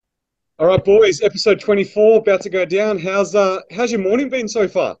All right, boys. Episode 24 about to go down. How's your morning been so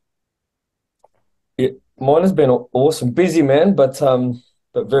far? Yeah, mine has been awesome. Busy, man, but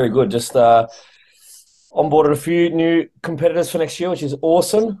very good. Just onboarded a few new competitors for next year, which is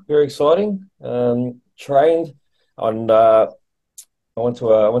awesome. Very exciting. Trained and I went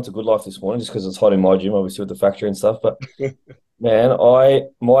to Good Life this morning just because it's hot in my gym, obviously with the factory and stuff. But man, I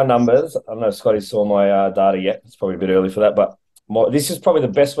my numbers. I don't know if Scotty saw my data yet. It's probably a bit early for that, but this is probably the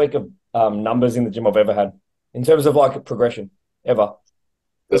best week of numbers in the gym I've ever had in terms of like progression ever.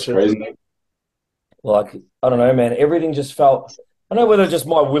 That's That's awesome, crazy. mate. Like, I don't know, man. Everything just felt, I don't know whether it's just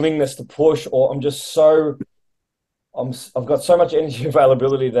my willingness to push or I've got so much energy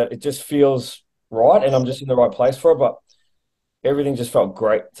availability that it just feels right and I'm just in the right place for it. But everything just felt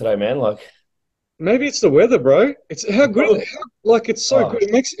great today, man. Like, Maybe it's the weather, bro. It's how good. probably, It's so oh, good.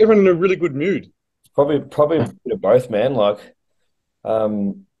 It makes everyone in a really good mood. probably a bit of both, man. Like,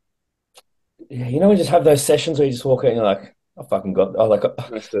 um, yeah, we just have those sessions where you just walk out and you're like, I fucking got, I like,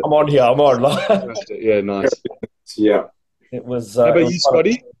 Smashed it. I'm on here, I'm on. Like, Smashed it. Yeah, nice. Yeah. How it about was you, one of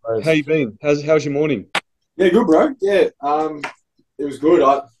Scotty? How those. you been? How's your morning? Yeah, good, bro. Yeah. It was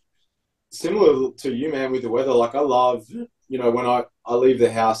good. Similar to you, man, with the weather. Like, I love, when I leave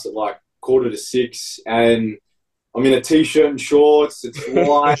the house at like 5:45 and I'm in a t-shirt and shorts. It's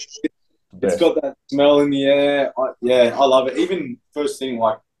light. The It's best. got that smell in the air. Yeah, I love it. Even first thing,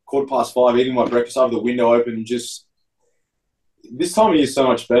 like 5:15, eating my breakfast, I have the window open and just this time of year is so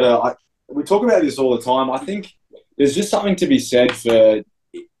much better. We talk about this all the time. I think there's just something to be said for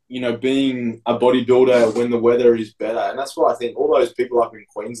being a bodybuilder when the weather is better, and that's why I think all those people up in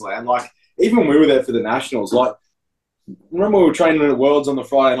Queensland, like even when we were there for the nationals, like remember we were training at Worlds on the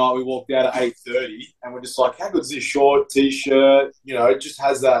Friday night. We walked out at 8:30, and we're just like, how good's this short t-shirt? It just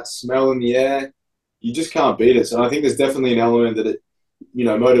has that smell in the air. You just can't beat it. So I think there's definitely an element that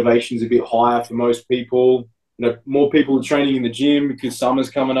motivation's a bit higher for most people. More people are training in the gym because summer's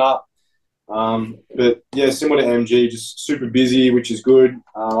coming up. But yeah, similar to MG, just super busy, which is good.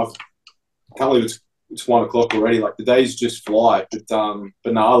 I can't believe it's 1 o'clock already. Like the days just fly.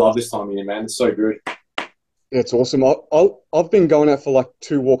 But no, I love this time of year, man. It's so good. Yeah, it's awesome. I've been going out for like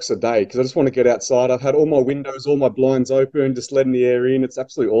 2 walks a day because I just want to get outside. I've had all my windows, all my blinds open, just letting the air in. It's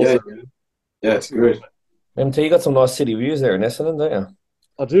absolutely Yeah, awesome, man. yeah, it's good. MT, you got some nice city views there in Essendon, don't you?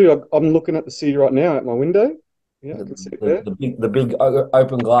 I do. I'm looking at the city right now at my window. Yeah, I The, can see it the, there. the big, the big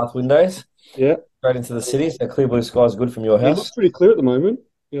open glass windows Yeah. right into the city. So clear blue sky is good from your Yeah, it looks house. pretty clear at the moment.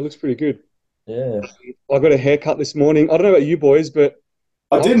 Yeah, it looks pretty good. Yeah. I got a haircut this morning. I don't know about you boys, but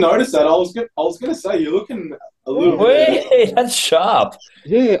I I, did notice that. I was gonna say you're looking a little bit. Wait, that's sharp.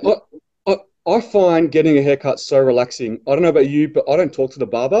 yeah, I find getting a haircut so relaxing. I don't know about you, but I don't talk to the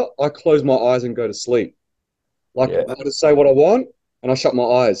barber. I close my eyes and go to sleep. Like Yeah. I just say what I want and I shut my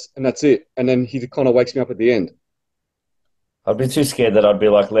eyes and that's it. And then he kind of wakes me up at the end. I'd be too scared that I'd be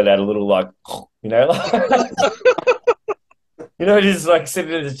like let out a little like, like, just like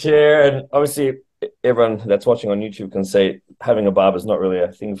sitting in the chair. And obviously, everyone that's watching on YouTube can see having a barber's not really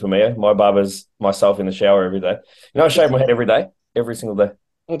a thing for me. My barber's myself in the shower every day. I shave my head every day, every single day.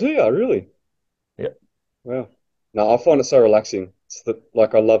 Oh, do you? Really? Yeah. Wow. No, I find it so relaxing.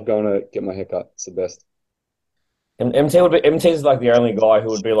 Like I love going to get my haircut. It's the best. And MT is like the only guy who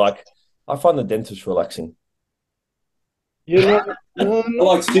would be like, I find the dentist relaxing. You know, no, I not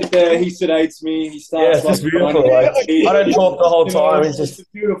like sit there. He sedates me. He Yeah, starts it's like just grinding beautiful. my Like yeah, I don't teeth. talk the whole time. It's It's just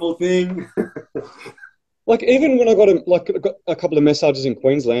a beautiful thing. like even when I got a couple of massages in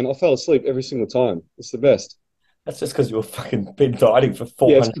Queensland, I fell asleep every single time. It's the best. that's just because you were fucking been dieting for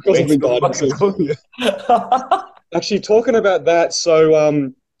Yeah, it's 400 because I've weeks. been You're dieting so fucking long. cooked. Yeah. Actually, talking about that, so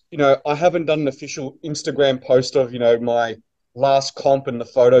I haven't done an official Instagram post of, my last comp and the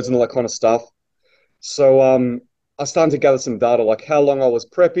photos and all that kind of stuff. So I started to gather some data, like how long I was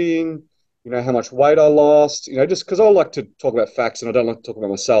prepping, how much weight I lost, just because I like to talk about facts and I don't like to talk about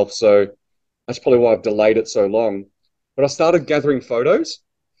myself. So that's probably why I've delayed it so long. But I started gathering photos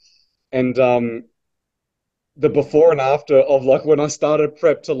and the before and after of like when I started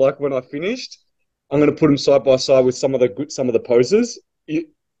prep to like when I finished. I'm going to put them side by side with some of the poses.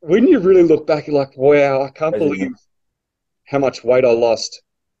 When you really look back, you're like, wow, I can't Crazy, believe man. how much weight I lost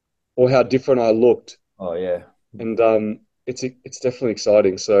or how different I looked. Oh yeah. And it's definitely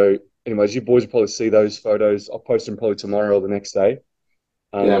exciting. So, anyways, you boys will probably see those photos. I'll post them probably tomorrow or the next day.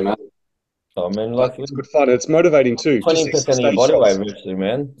 Yeah, Um, man. Oh man, but like it's good fun. It's motivating too. Just these 20% of your steady body weight shots. virtually,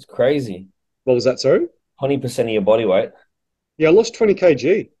 man. It's crazy. What was that? Sorry. 20% of your body weight. Yeah, I lost 20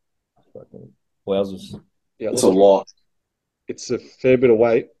 kg. Fucking wowzers. Yeah, I It's a lost. lot. It's a fair bit of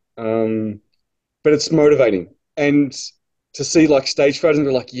weight, but it's motivating. And to see like stage photos and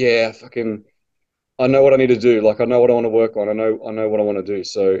be like, yeah, fucking, I know what I need to do. Like, I know what I want to work on. I know what I want to do.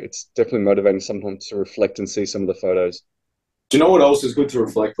 So it's definitely motivating sometimes to reflect and see some of the photos. Do you know what else is good to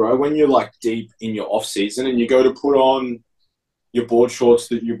reflect, bro? When you're like deep in your off season and you go to put on your board shorts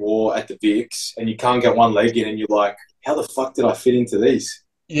that you wore at the Vicks and you can't get one leg in and you're like, how the fuck did I fit into these?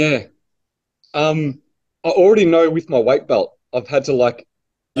 Yeah. I already know with my weight belt, I've had to like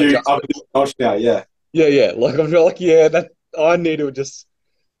You adjust up it. a notch now, yeah. Yeah, yeah. Like I feel like, yeah, that I need to just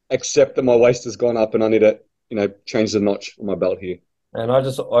accept that my waist has gone up and I need to, change the notch on my belt here. And I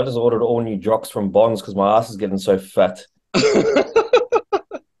just ordered all new jocks from Bonds because my ass is getting so fat.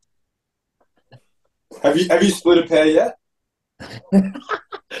 Have you split a pair yet?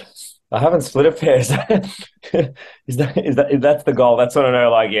 I haven't split a pair. Is that's the goal? That's what I know.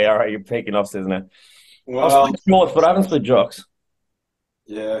 Like, yeah, all right, you're peaking off, isn't it? I've Well, split shorts, but I haven't split jocks.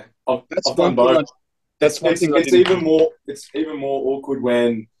 yeah. I've, That's I've one done thing. both. That's one thing I It's didn't even do. more awkward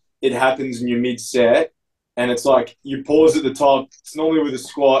when it happens in your mid set and it's like you pause at the top. It's normally with a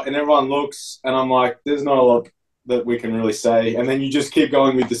squat and everyone looks and I'm like, there's not a lot that we can really say. And then you just keep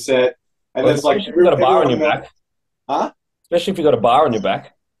going with the set and Well, then it's like especially if you've got a bar on your everyone, back. huh? Especially if you've got a bar on your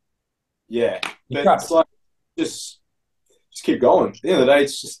back. Yeah. You're But it's trapped. like just just keep going. At the end of the day,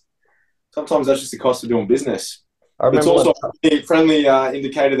 it's just sometimes that's just the cost of doing business. I But it's remember also a friendly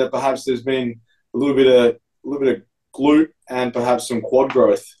indicator that perhaps there's been a little bit of glute and perhaps some quad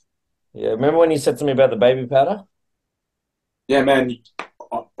growth. remember when you said to me about the baby powder? Yeah, man,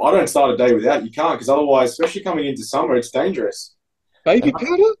 I don't start a day without. You can't because otherwise, especially coming into summer, it's dangerous. Baby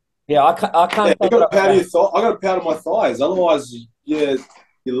powder? Yeah, I Yeah, can't you start it got to up powder without. your thigh. I got to powder my thighs. Otherwise, your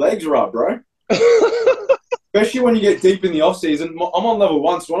legs are up, bro. Especially when you get deep in the off season. I'm on level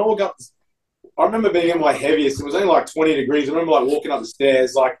 1, so when I walk up, I remember being at my heaviest. It was only like 20 degrees. I remember like walking up the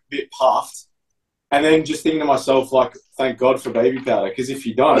stairs, like a bit puffed, and then just thinking to myself, like, thank God for baby powder, because if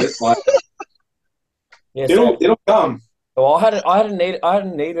you don't, like, Yeah, it'll come. well, I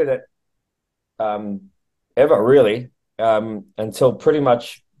hadn't needed it um, ever really until pretty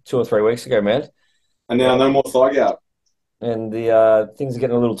much 2 or 3 weeks ago, man. And now no more thigh gap. And the things are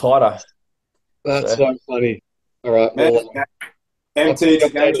getting a little tighter. That's So so funny. All right, Man, well, I'll MT, keep it's you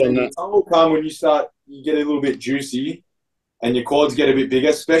a game updated on changer. that. The time will come when you get a little bit juicy and your quads get a bit bigger,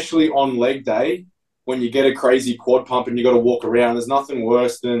 especially on leg day when you get a crazy quad pump and you got to walk around. There's nothing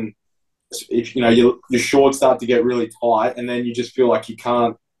worse than if your shorts start to get really tight and then you just feel like you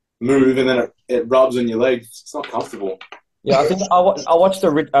can't move and then it rubs on your legs. It's not comfortable. yeah, I think I watched a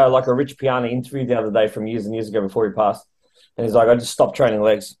Rich Piana interview the other day from years and years ago before he passed, and he's like, I just stopped training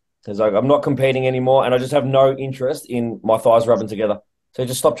legs. He's like, I'm not competing anymore, and I just have no interest in my thighs rubbing together. So he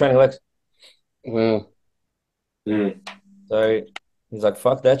just stopped training legs. Wow. Mm. So he's like,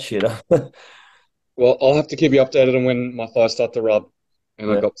 fuck that shit. Well, I'll have to keep you updated on when my thighs start to rub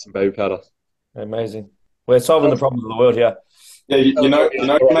and I Yeah, got some baby powder. amazing. We're solving the problems of the world here. Yeah, Oh, you know, all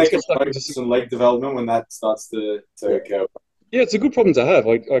right, let's make get a stuck into progress some. in leg development when that starts to occur. Yeah, it's a good problem to have,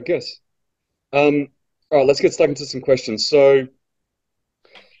 I guess. All right, let's get stuck into some questions. So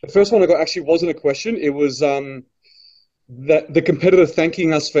the first one I got actually wasn't a question. It was that the competitor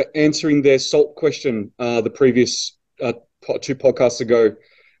thanking us for answering their salt question the previous 2 podcasts ago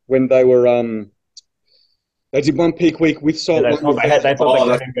when they did one peak week with Yeah, salt, one without. they thought they Oh,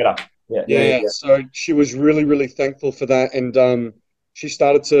 could that's do better. Yeah. yeah, Yeah, so she was really, really thankful for that, and she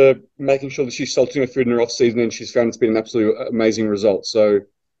started to making sure that she's salting her food in her off season, and she's found it's been an absolute amazing result. So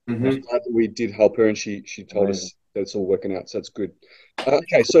yeah. I'm glad that we did help her, and she told Amazing. us that it's all working out. So that's good.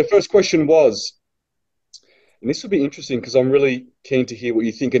 Okay, so first question was, and this will be interesting because I'm really keen to hear what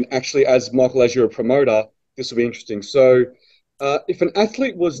you think. And actually, as Michael, as you're a promoter, this will be interesting. So, if an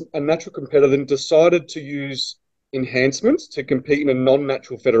athlete was a natural competitor and decided to use enhancements to compete in a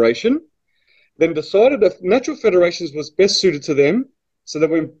non-natural federation, then decided that natural federations was best suited to them, so they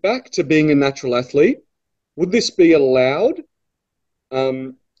went back to being a natural athlete, would this be allowed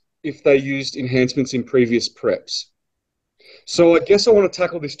if they used enhancements in previous preps? So I guess I want to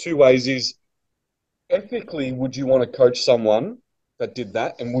tackle this 2 ways is ethically, would you want to coach someone that did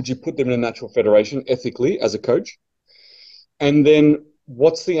that? And would you put them in a natural federation ethically as a coach? And then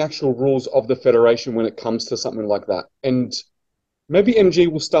what's the actual rules of the federation when it comes to something like that? And maybe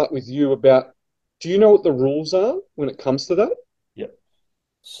MG will start with you about, do you know what the rules are when it comes to that? Yeah.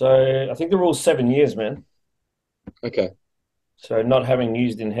 So I think the rule's 7 years, man. Okay. So not having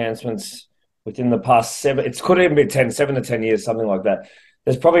used enhancements within the past seven, it could even be 7 to 10 years, something like that.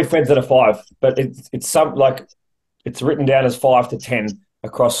 There's probably feds that are 5, but it's some like it's written down as 5 to 10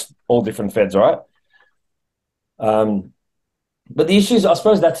 across all different feds, right? But the issue is, I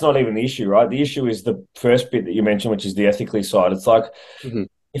suppose that's not even the issue, right? The issue is the first bit that you mentioned, which is the ethically side. It's like Mhm.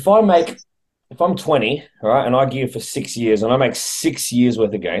 if I make, if I'm 20, right, and I gear for 6 years and I make 6 years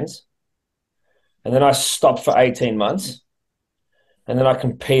worth of gains, and then I stop for 18 months, and then I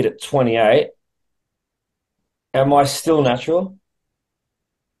compete at 28, am I still natural?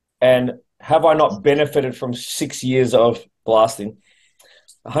 And have I not benefited from 6 years of blasting?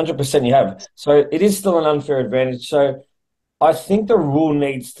 100% you have. So it is still an unfair advantage. So I think the rule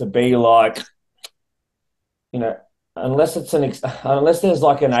needs to be like, you know, unless it's unless there's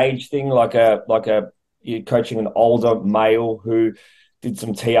like an age thing, like a you're coaching an older male who did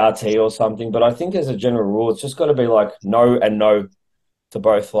some TRT or something. But I think as a general rule, it's just got to be like no and no to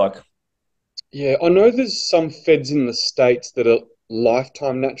both. Like, Yeah, I know there's some feds in the States that are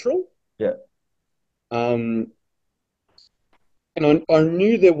lifetime natural. yeah, Um, and I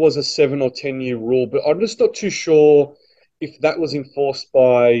knew there was a 7 or 10 year rule, but I'm just not too sure if that was enforced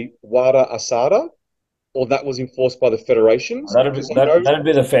by WADA ASADA or that was enforced by the federations that'd be because I know, that'd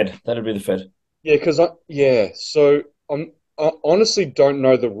be the Fed. That'd be the Fed. yeah, so I honestly don't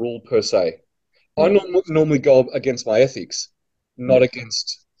know the rule per se. I Yeah, normally go against my ethics, not yeah,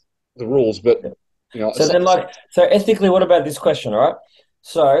 against the rules, but yeah. So some, then, like, so ethically, what about this question? All right.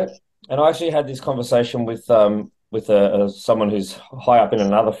 So, and I actually had this conversation with someone who's high up in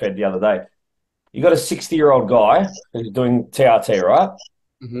another Fed the other day. You got a 60-year-old guy who's doing TRT, right?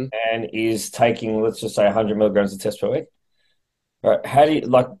 Mhm. And is taking, let's just say, 100 milligrams of test per week. All right. How do you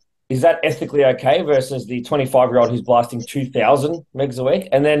like? Is that ethically okay versus the 25-year-old who's blasting 2,000 megs a week?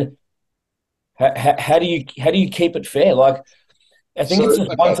 And then how do you keep it fair? Like, I think So it's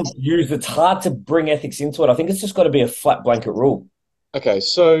just one okay, to use. It's hard to bring ethics into it. I think it's just got to be a flat blanket rule. okay,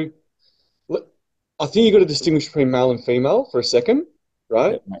 so let- I think you got to distinguish between male and female for a second, Yeah,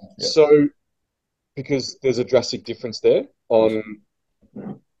 right? yeah, So because there's a drastic difference there on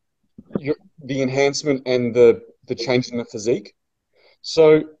the enhancement and the change in the physique.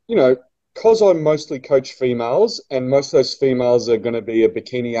 So, because I mostly coach females, and most of those females are going to be a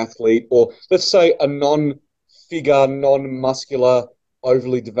bikini athlete, or let's say a non-figure, non-muscular,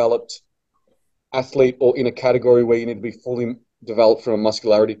 overly developed athlete, or in a category where you need to be fully developed from a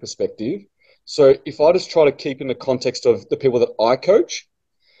muscularity perspective. So, if I just try to keep in the context of the people that I coach,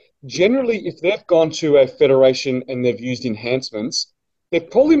 generally, if they've gone to a federation and they've used enhancements, they've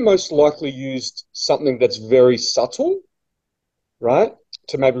probably most likely used something that's very subtle, right?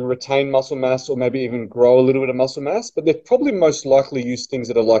 To maybe retain muscle mass or maybe even grow a little bit of muscle mass, but they've probably most likely used things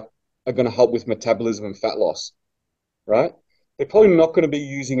that are going to help with metabolism and fat loss, right? They're probably not going to be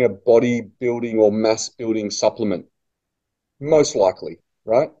using a bodybuilding or mass building supplement, most likely,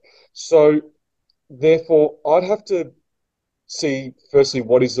 right? So therefore, I'd have to see firstly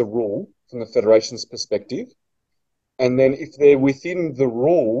what is the rule from the federation's perspective, and then if they're within the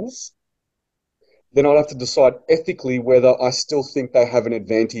rules, then I'd have to decide ethically whether I still think they have an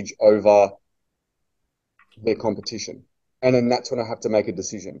advantage over their competition. And then that's when I have to make a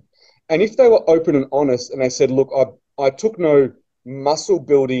decision. And if they were open and honest and they said, look, I took no muscle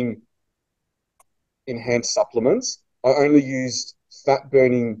building enhanced supplements, I only used fat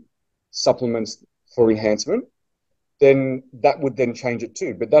burning supplements for enhancement, then that would then change it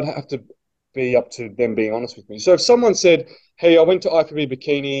too. But that'd have to be up to them being honest with me. So if someone said, hey, I went to IFBB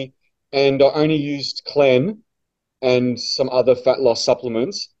Bikini and I only used Clen and some other fat loss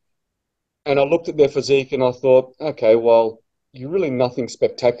supplements, and I looked at their physique and I thought, okay, well, you're really nothing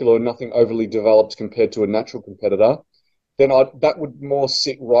spectacular, nothing overly developed compared to a natural competitor, then that would more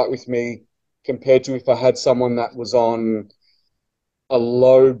sit right with me compared to if I had someone that was on a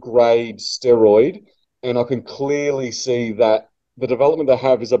low grade steroid and I can clearly see that the development they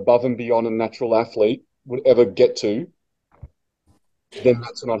have is above and beyond a natural athlete would ever get to, then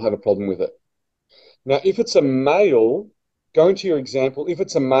that's when I'd have a problem with it. Now, if it's a male, going to your example, if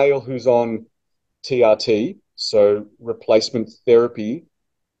it's a male who's on TRT, so replacement therapy,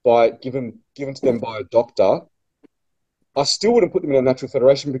 given to them by a doctor, I still wouldn't put them in a natural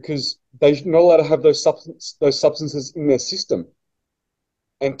federation because they're not allowed to have those substances in their system.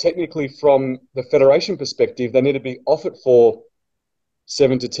 And technically, from the federation perspective, they need to be off it for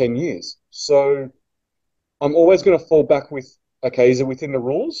 7 to 10 years. So I'm always going to fall back with, okay, is it within the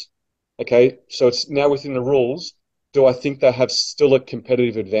rules? Okay, so it's now within the rules. Do I think they have still a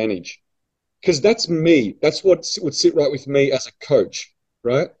competitive advantage? Because that's me. That's what would sit right with me as a coach,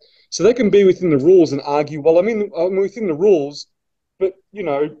 right? So they can be within the rules and argue, well, I'm within the rules, but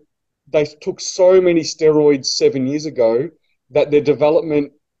they took so many steroids 7 years ago that their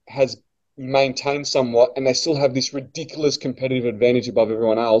development has maintained somewhat, and they still have this ridiculous competitive advantage above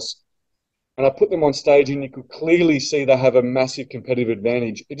everyone else. and I put them on stage and you could clearly see they have a massive competitive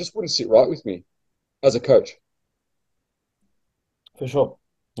advantage, it just wouldn't sit right with me as a coach. For sure.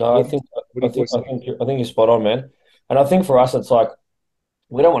 No, What, what do you boys think? I think you're spot on, man. And I think for us, it's like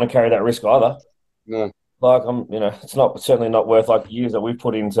we don't want to carry that risk either. No. Like it's not certainly not worth like years that we've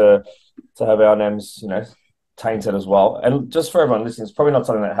put into to have our names, tainted as well. And just for everyone listening, it's probably not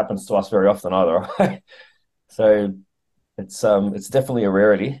something that happens to us very often either. Right? So it's definitely a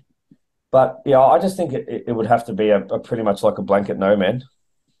rarity. But yeah, I just think it would have to be a pretty much like a blanket no, man.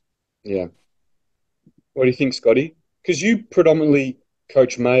 Yeah. What do you think, Scotty? Because you predominantly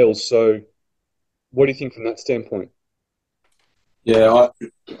coach males, so what do you think from that standpoint? Yeah,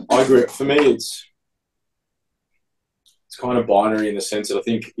 I agree. For me, it's kind of binary in the sense that I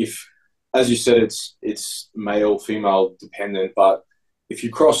think if, as you said, it's male female dependent, but if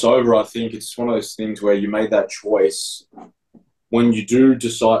you cross over, I think it's one of those things where you made that choice when you do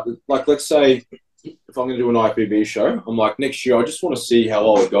decide. Like, let's say if I'm going to do an IFBB show, I'm like, next year I just want to see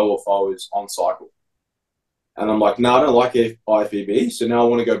how I would go if I was on cycle, and I'm like, no, I don't like IFBB, so now I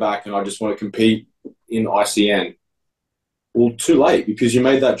want to go back and I just want to compete in ICN. Well, too late, because you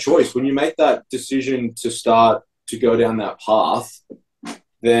made that choice. When you make that decision to start to go down that path,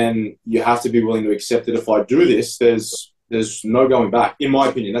 then you have to be willing to accept that if I do this, there's no going back. In my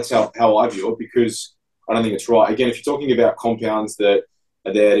opinion, that's how I view it, because I don't think it's right. Again, if you're talking about compounds that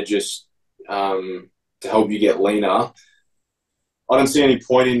are there to just to help you get leaner, I don't see any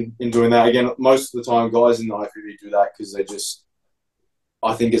point in doing that. Again, most of the time, guys in the IFBB do that because they just,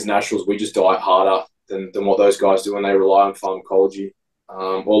 I think as naturals, we just diet harder than what those guys do, and they rely on pharmacology.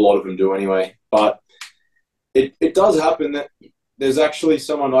 Or a lot of them do anyway. But it does happen that there's actually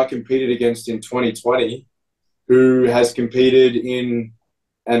someone I competed against in 2020 who has competed in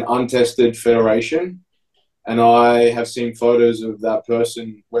an untested federation. And I have seen photos of that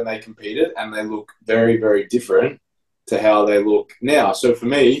person when they competed, and they look very, very different to how they look now. So for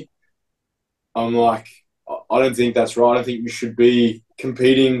me, I'm like, I don't think that's right. I think you should be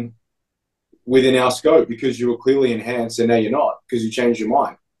competing within our scope because you were clearly enhanced and now you're not because you changed your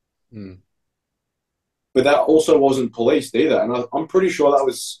mind. Mm. But that also wasn't policed either. And I'm pretty sure that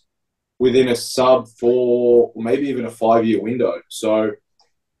was within a sub 4 or maybe even a 5-year window. So,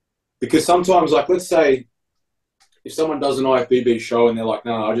 because sometimes, like, let's say if someone does an IFBB show and they're like,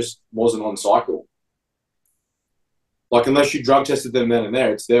 no, I just wasn't on cycle. Like, unless you drug tested them then and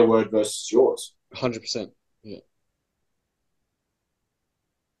there, it's their word versus yours. 100%. Yeah.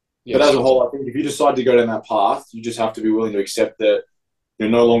 But as a whole, I think if you decide to go down that path, you just have to be willing to accept that you're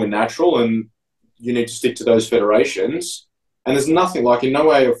no longer natural and you need to stick to those federations. And there's nothing, like, in no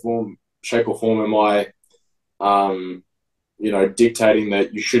way or form, shape or form am I, dictating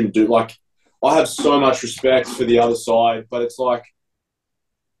that you shouldn't do. Like, I have so much respect for the other side, but it's like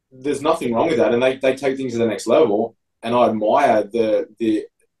there's nothing wrong with that, and they take things to the next level. And I admire the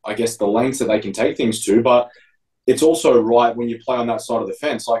I guess the lengths that they can take things to, but it's also right when you play on that side of the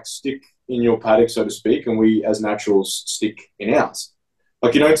fence, like stick in your paddock, so to speak, and we as naturals stick in ours.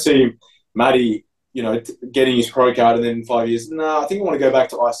 Like, you don't see Matty, getting his pro card and then in 5 years, I think I want to go back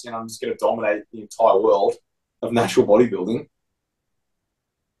to ICN. I'm just going to dominate the entire world of natural bodybuilding.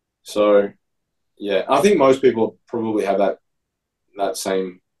 So, yeah, I think most people probably have that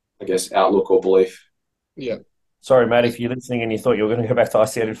same, I guess, outlook or belief. Yeah. Sorry, Matt, if you're listening and you thought you were going to go back to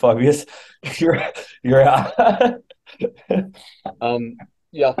ICN in 5 years, you're out.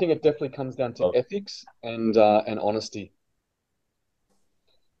 Yeah, I think it definitely comes down to ethics and honesty.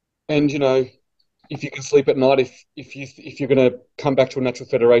 And if you can sleep at night, if you're going to come back to a natural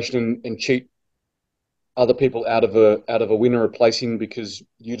federation and cheat other people out of a winner or placing because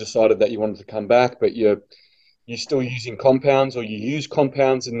you decided that you wanted to come back, but you're still using compounds or you use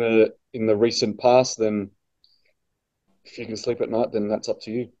compounds in the recent past, then if you can sleep at night, then that's up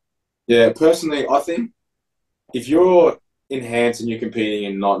to you. Yeah, personally, I think if you're enhanced and you're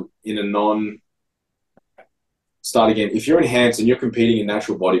competing if you're enhanced and you're competing in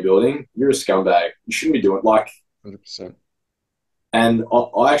natural bodybuilding, you're a scumbag. You shouldn't be doing it. Like, 100%. And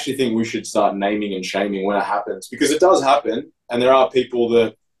I actually think we should start naming and shaming when it happens, because it does happen, and there are people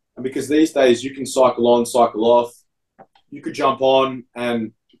that, and because these days you can cycle on, cycle off, you could jump on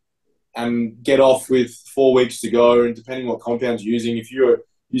and get off with 4 weeks to go, and depending what compounds you're using, if you're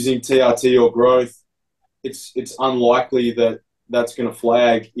using TRT or growth, it's unlikely that that's going to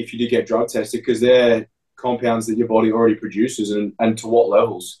flag if you did get drug tested, because they're compounds that your body already produces, and to what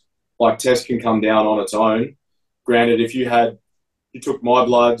levels. Like, test can come down on its own. Granted, if you took my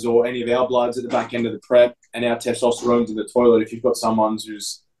bloods or any of our bloods at the back end of the prep and our testosterone's in the toilet, if you've got someone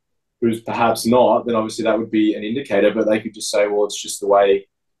who's perhaps not, then obviously that would be an indicator, but they could just say, well, it's just the way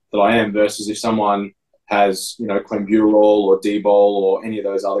that I am versus if someone has, clenbuterol or D-bol or any of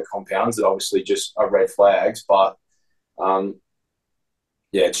those other compounds that obviously just are red flags. But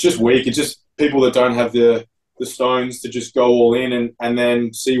yeah, it's just weak. It's just people that don't have the stones to just go all in and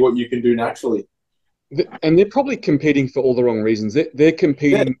then see what you can do naturally. And they're probably competing for all the wrong reasons. They're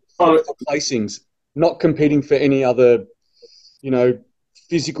competing for placings, not competing for any other,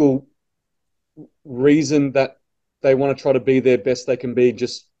 physical reason that they want to try to be their best they can be,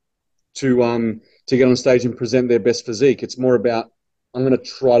 just to get on stage and present their best physique. It's more about, I'm going to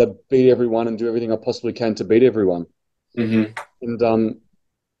try to beat everyone and do everything I possibly can to beat everyone. Mm-hmm. And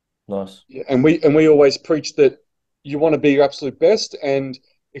nice. And we always preach that you want to be your absolute best, and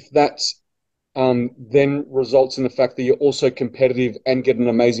if that's then results in the fact that you're also competitive and get an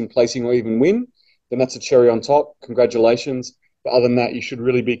amazing placing or even win, then that's a cherry on top. Congratulations. But other than that, you should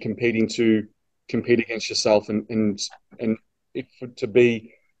really be competing to compete against yourself and if to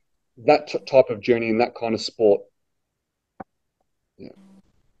be that type of journey in that kind of sport. Yeah.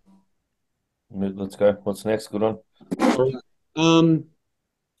 Let's go. What's next? Good one.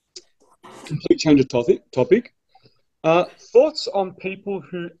 Complete change of topic. Thoughts on people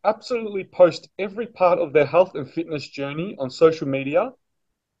who absolutely post every part of their health and fitness journey on social media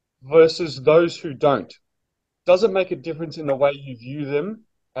versus those who don't? Does it make a difference in the way you view them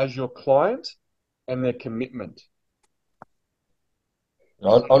as your client and their commitment?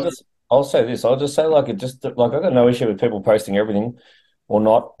 I'll say this. I'll just say I got no issue with people posting everything or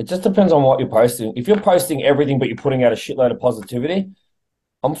not. It just depends on what you're posting. If you're posting everything but you're putting out a shitload of positivity,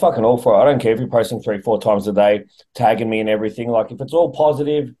 I'm fucking all for it. I don't care if you're posting 3-4 times a day, tagging me and everything. Like if it's all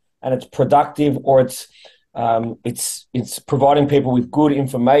positive and it's productive, or it's providing people with good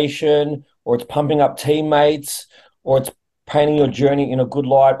information, or it's pumping up teammates, or it's painting your journey in a good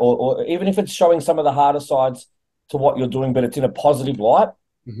light, or even if it's showing some of the harder sides to what you're doing, but it's in a positive light,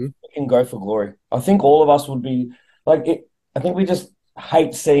 you can go for glory. I think all of us would be like it. I think we just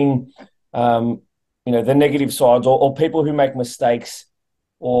hate seeing, the negative sides or people who make mistakes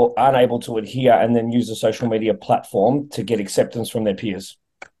or aren't able to adhere and then use a social media platform to get acceptance from their peers.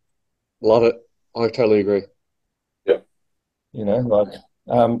 Love it. I totally agree. Yeah.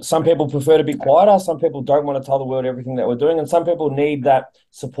 Some people prefer to be quieter. Some people don't want to tell the world everything that we're doing. And some people need that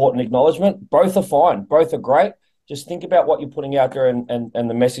support and acknowledgement. Both are fine. Both are great. Just think about what you're putting out there and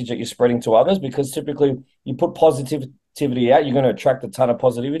the message that you're spreading to others, because typically you put positivity out, you're going to attract a ton of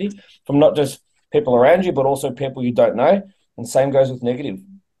positivity from not just people around you, but also people you don't know. And same goes with negative.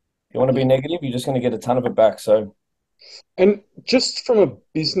 If you want to be negative, you're just going to get a ton of it back. So, and just from a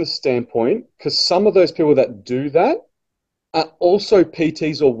business standpoint, because some of those people that do that are also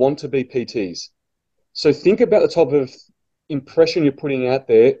PTs or want to be PTs. So think about the type of impression you're putting out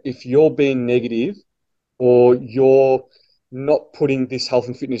there. If you're being negative or you're not putting this health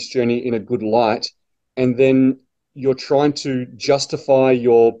and fitness journey in a good light, and then you're trying to justify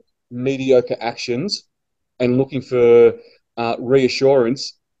your mediocre actions and looking for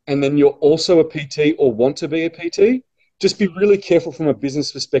reassurance, and then you're also a PT or want to be a PT, just be really careful from a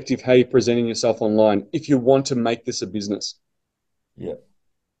business perspective how you're presenting yourself online if you want to make this a business. Yeah.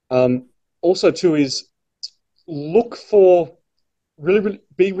 Also, too, is look for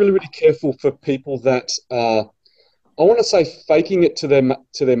be really careful for people that I want to say faking it to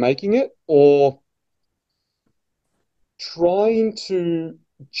their making it, or trying to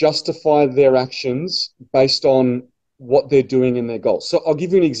justify their actions based on what they're doing and their goals. So I'll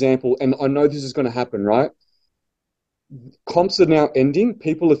give you an example, and I know this is going to happen, right? Comps are now ending.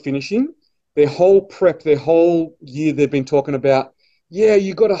 People are finishing. Their whole prep, their whole year, they've been talking about, yeah,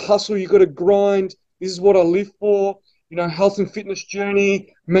 you got to hustle, you got to grind. This is what I live for. Health and fitness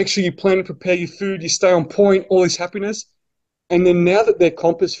journey. Make sure you plan and prepare your food. You stay on point, all this happiness. And then now that their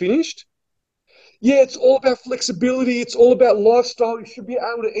comp is finished, yeah, it's all about flexibility. It's all about lifestyle. You should be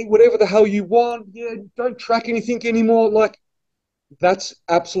able to eat whatever the hell you want. Yeah, don't track anything anymore. Like, that's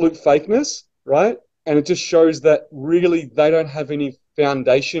absolute fakeness, right? And it just shows that really they don't have any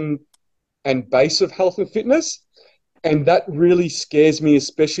foundation and base of health and fitness. And that really scares me,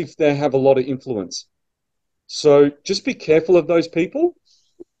 especially if they have a lot of influence. So just be careful of those people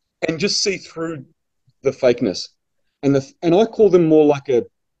and just see through the fakeness. And I call them more like a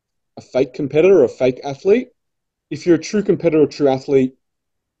fake competitor or a fake athlete. If you're a true competitor or true athlete,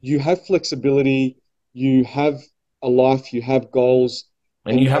 you have flexibility, you have a life, you have goals.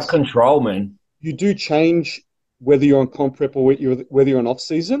 And you have control, man. You do change whether you're on comp prep or whether you're on off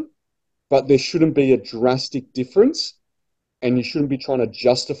season, but there shouldn't be a drastic difference, and you shouldn't be trying to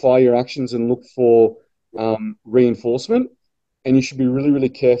justify your actions and look for reinforcement. And you should be really, really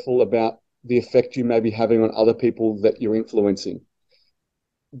careful about the effect you may be having on other people that you're influencing.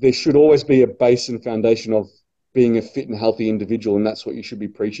 there should always be a base and foundation of being a fit and healthy individual, and that's what you should be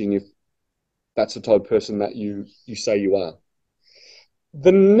preaching if that's the type of person that you say you are.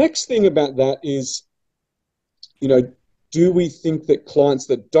 The next thing about that is, do we think that clients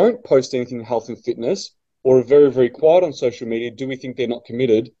that don't post anything health and fitness or are very, very quiet on social media, do we think they're not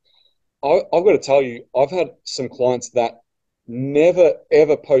committed? I've got to tell you, I've had some clients that never,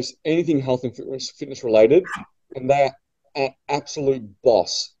 ever post anything health and fitness related, and they're an absolute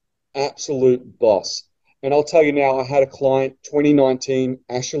boss, absolute boss. And I'll tell you now, I had a client, 2019,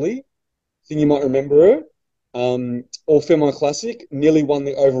 Ashley, I think you might remember her, All Female Classic, nearly won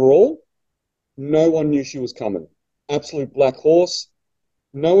the overall. No one knew she was coming. Absolute black horse.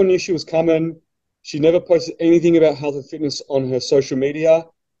 No one knew she was coming. She never posted anything about health and fitness on her social media,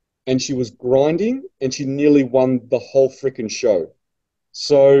 and she was grinding, and she nearly won the whole freaking show.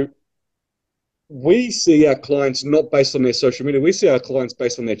 So we see our clients not based on their social media. We see our clients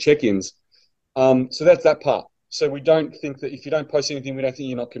based on their check-ins. So that's that part. So we don't think that if you don't post anything, we don't think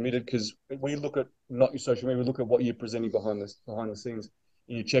you're not committed, because we look at not your social media, we look at what you're presenting behind the scenes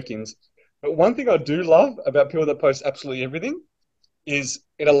in your check-ins. But one thing I do love about people that post absolutely everything is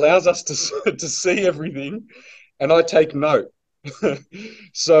it allows us to see everything, and I take note.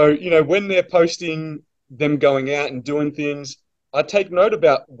 So, when they're posting them going out and doing things, I take note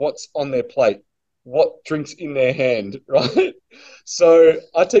about what's on their plate, what drinks in their hand, right? So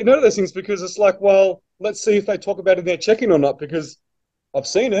I take note of those things because it's like, well, let's see if they talk about it in their check-in or not, because I've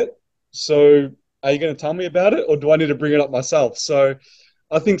seen it. So are you going to tell me about it, or do I need to bring it up myself? So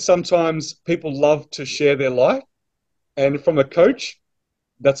I think sometimes people love to share their life. And from a coach,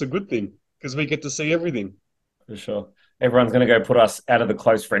 that's a good thing because we get to see everything. For sure. Everyone's going to go put us out of the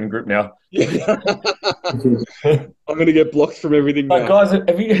close friend group now. Yeah. I'm going to get blocked from everything now. Guys,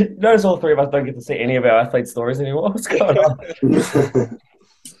 have you noticed all three of us don't get to see any of our athlete stories anymore? What's going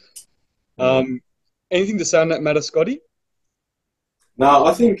on? Anything to say on that matter, Scotty? No,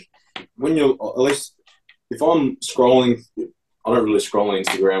 I think when you're, at least if I'm scrolling, I don't really scroll on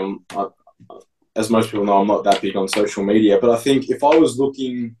Instagram. As most people know, I'm not that big on social media. But I think if I was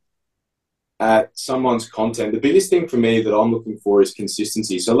looking at someone's content, the biggest thing for me that I'm looking for is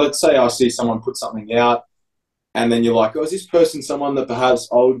consistency. So let's say I see someone put something out, and then you're like, oh, is this person someone that perhaps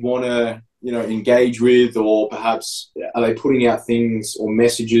I would want to, engage with, or perhaps are they putting out things or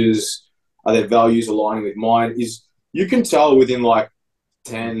messages? Are their values aligning with mine? You can tell within like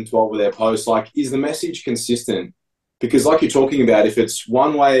 10, 12 of their posts, like, is the message consistent? Because like you're talking about, if it's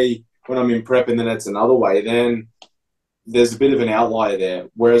one way when I'm in prep and then it's another way, then there's a bit of an outlier there.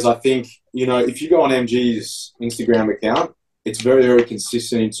 Whereas I think, if you go on MG's Instagram account, it's very, very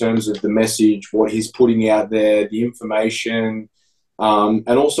consistent in terms of the message, what he's putting out there, the information, and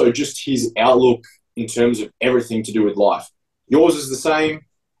also just his outlook in terms of everything to do with life. Yours is the same.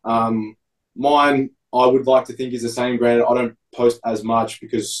 Mine, I would like to think, is the same. Granted, I don't post as much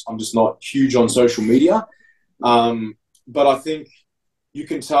because I'm just not huge on social media. But I think you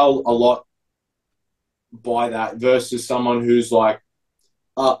can tell a lot by that versus someone who's like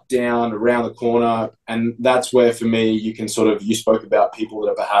up, down, around the corner. And that's where, for me, you can you spoke about people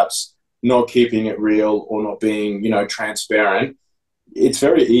that are perhaps not keeping it real or not being, transparent. It's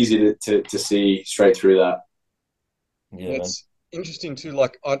very easy to see straight through that. Yeah. It's interesting too.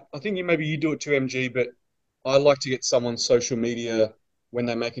 Like, I think maybe you do it too, MG, but I like to get someone's social media when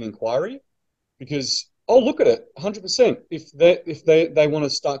they make an inquiry, because I'll look at it 100%. If they want to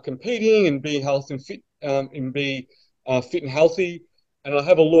start competing and be health and fit, and be fit and healthy, and I'll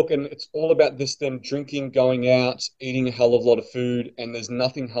have a look, and it's all about them drinking, going out, eating a hell of a lot of food, and there's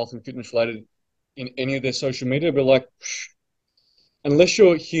nothing health and fitness related in any of their social media. But like, unless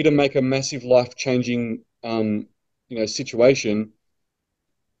you're here to make a massive life-changing, situation,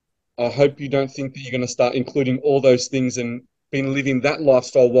 I hope you don't think that you're going to start including all those things and been living that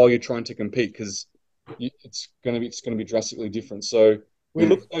lifestyle while you're trying to compete, because it's going to be drastically different. So we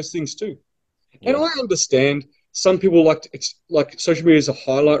look at those things too. Yeah. And I understand some people it's like social media is a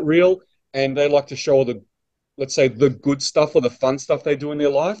highlight reel, and they like to show all let's say the good stuff or the fun stuff they do in their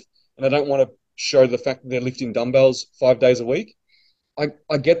life, and they don't want to show the fact that they're lifting dumbbells 5 days a week.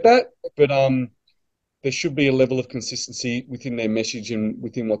 I get that, but there should be a level of consistency within their message and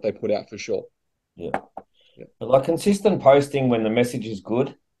within what they put out, for sure. Yeah. But like consistent posting when the message is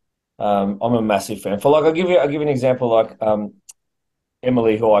good, I'm a massive fan. I'll give you an example. Like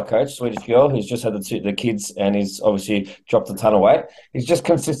Emily, who I coach, Swedish girl, who's just had the kids and he's obviously dropped a ton of weight. He's just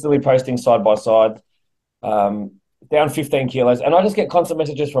consistently posting side by side, down 15 kilos, and I just get constant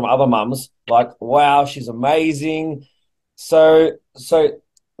messages from other mums like, "Wow, she's amazing." So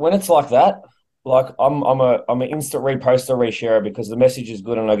when it's like that, like I'm an instant reposter, resharer because the message is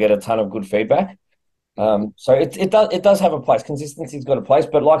good and I get a ton of good feedback. So it does have a place. Consistency's got a place,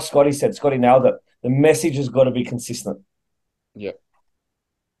 but like Scotty said, Scotty nailed it. The message has got to be consistent. Yeah.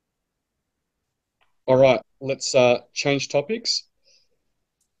 All right, let's change topics.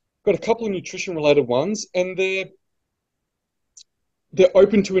 Got a couple of nutrition related ones, and they're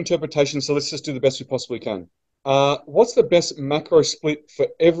open to interpretation. So let's just do the best we possibly can. What's the best macro split for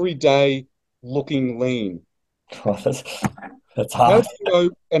everyday looking lean? Oh, that's How hard do you know,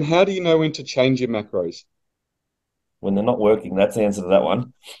 and how do you know when to change your macros? when they're not working. That's the answer to that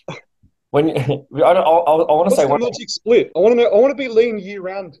one. When I want to What's say the one. magic split? I want to know. I want to be lean year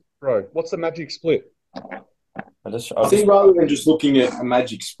round, bro. What's the magic split? I think rather than just looking at a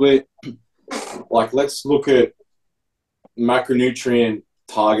magic split, like let's look at macronutrient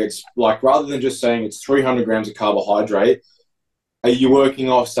targets. Like rather than just saying it's 300 grams of carbohydrate, are you working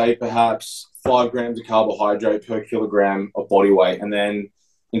off, say, perhaps 5 grams of carbohydrate per kilogram of body weight? And then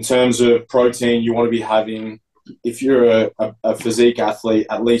in terms of protein, you want to be having, if you're a physique athlete,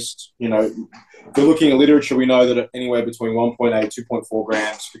 at least, if you're looking at literature, we know that anywhere between 1.8, 2.4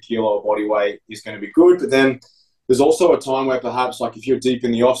 grams per kilo of body weight is going to be good. But then there's also a time where perhaps, like if you're deep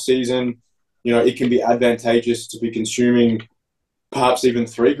in the off season, it can be advantageous to be consuming perhaps even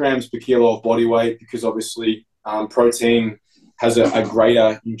 3 grams per kilo of body weight because obviously protein has a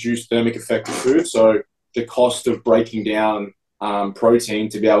greater induced thermic effect of food. So the cost of breaking down protein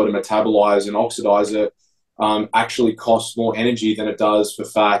to be able to metabolize and oxidize it actually costs more energy than it does for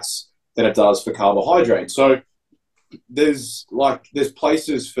fats, than it does for carbohydrates. So there's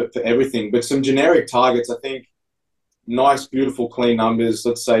places for everything, but some generic targets, I think, nice, beautiful, clean numbers.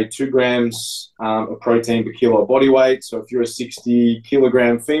 Let's say 2 grams of protein per kilo of body weight. So if you're a 60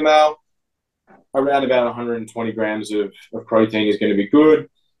 kilogram female, around about 120 grams of protein is going to be good.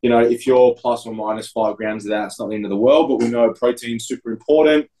 If you're plus or minus 5 grams of that, it's not the end of the world, but we know protein is super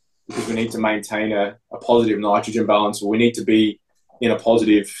important because we need to maintain a positive nitrogen balance, or we need to be in a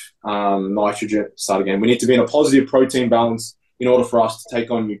positive we need to be in a positive protein balance in order for us to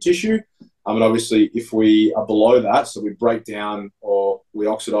take on new tissue. And obviously, if we are below that, so we break down or we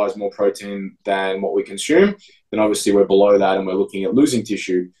oxidize more protein than what we consume, then obviously we're below that and we're looking at losing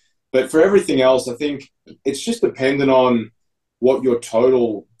tissue. But for everything else, I think it's just dependent on what your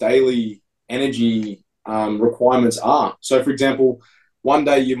total daily energy requirements are. So, for example, one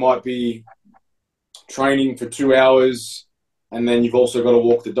day you might be training for 2 hours, and then you've also got to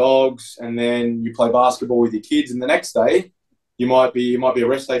walk the dogs, and then you play basketball with your kids. And the next day, it might be a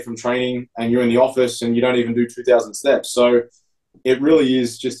rest day from training, and you're in the office and you don't even do 2,000 steps. So it really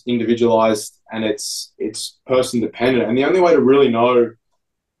is just individualized, and it's person dependent. And the only way to really know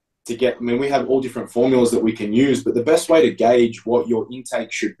we have all different formulas that we can use, but the best way to gauge what your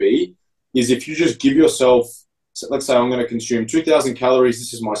intake should be is if you just give yourself, so let's say I'm going to consume 2,000 calories,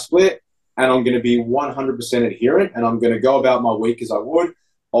 this is my split, and I'm going to be 100% adherent, and I'm going to go about my week as I would.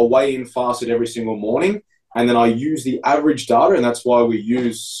 I'll weigh in fasted every single morning, and then I use the average data, and that's why we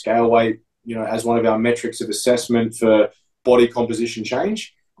use scale weight, as one of our metrics of assessment for body composition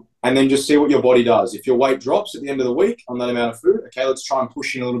change. And then just see what your body does. If your weight drops at the end of the week on that amount of food, okay, let's try and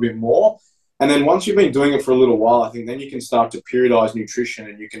push in a little bit more. And then once you've been doing it for a little while, I think then you can start to periodize nutrition,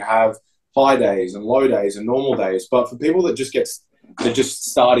 and you can have high days and low days and normal days. But for people they're just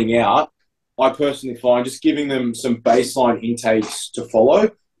starting out, I personally find just giving them some baseline intakes to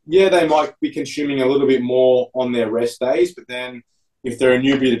follow. Yeah, they might be consuming a little bit more on their rest days, but then if they're a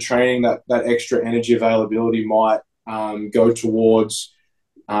newbie to training, that extra energy availability might go towards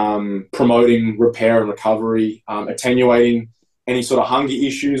promoting repair and recovery, attenuating any sort of hunger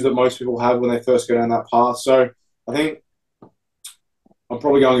issues that most people have when they first go down that path. So I think I'm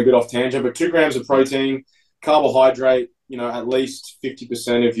probably going a bit off tangent, but 2 grams of protein, carbohydrate, at least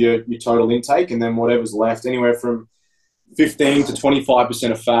 50% of your total intake, and then whatever's left, anywhere from 15 to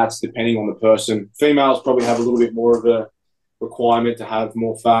 25% of fats, depending on the person. Females probably have a little bit more of a requirement to have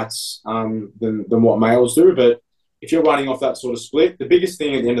more fats than what males do, but if you're running off that sort of split, the biggest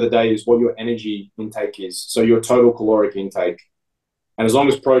thing at the end of the day is what your energy intake is. So your total caloric intake. And as long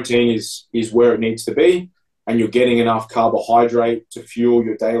as protein is where it needs to be, and you're getting enough carbohydrate to fuel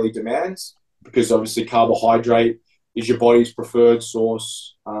your daily demands, because obviously carbohydrate is your body's preferred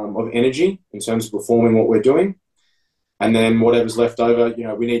source of energy in terms of performing what we're doing. And then whatever's left over,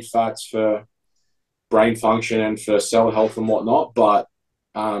 we need fats for brain function and for cell health and whatnot. But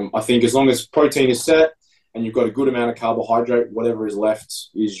I think as long as protein is set, and you've got a good amount of carbohydrate, whatever is left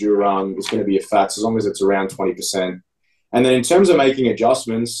is is going to be your fats, as long as it's around 20%. And then in terms of making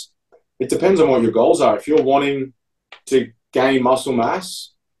adjustments, it depends on what your goals are. If you're wanting to gain muscle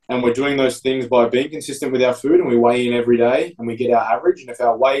mass and we're doing those things by being consistent with our food, and we weigh in every day and we get our average. And if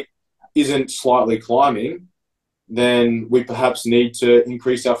our weight isn't slightly climbing, then we perhaps need to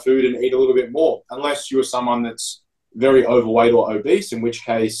increase our food and eat a little bit more, unless you're someone that's very overweight or obese, in which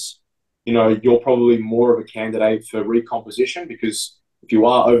case, you're probably more of a candidate for recomposition, because if you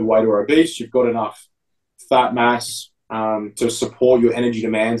are overweight or obese, you've got enough fat mass to support your energy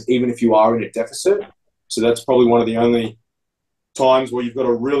demands, even if you are in a deficit. So that's probably one of the only times where you've got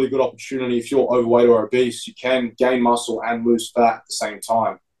a really good opportunity. If you're overweight or obese, you can gain muscle and lose fat at the same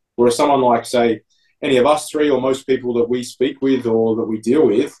time. Whereas someone like, say, any of us three, or most people that we speak with or that we deal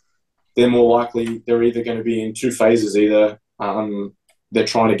with, they're more likely they're either going to be in two phases. Either they're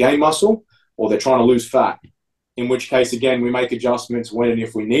trying to gain muscle or they're trying to lose fat, in which case, again, we make adjustments when and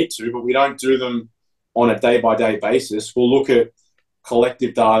if we need to, but we don't do them on a day-by-day basis. We'll look at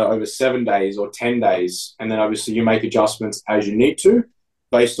collective data over 7 days or 10 days, and then obviously you make adjustments as you need to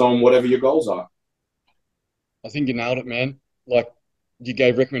based on whatever your goals are. I think you nailed it, man. Like, you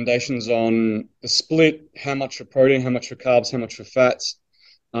gave recommendations on the split, how much for protein, how much for carbs, how much for fats.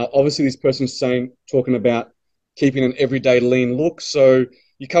 Obviously, this person's talking about keeping an everyday lean look. So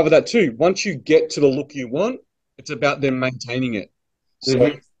you cover that too. Once you get to the look you want, it's about then maintaining it.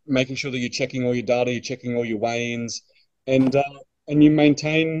 So making sure that you're checking all your data, you're checking all your weigh-ins, and you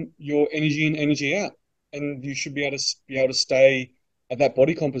maintain your energy in, energy out. And you should be able to stay at that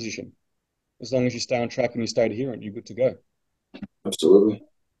body composition. As long as you stay on track and you stay adherent, you're good to go. Absolutely.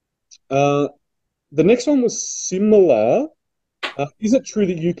 The next one was similar. Is it true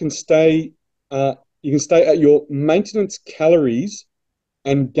that you can stay at your maintenance calories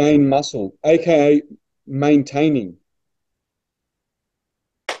and gain muscle, aka maintaining?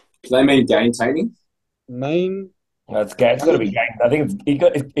 Do they mean gaintaining? It's got to be gain. I think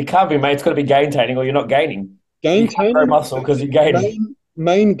it can't be mate. It's got to be gaintaining, or you're not gaining. Gaining you can't grow muscle because you're gaining.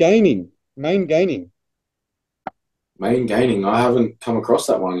 Main gaining. Main gaining. I haven't come across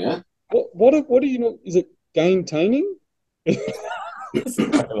that one yet. What do you know? Is it gaintaining?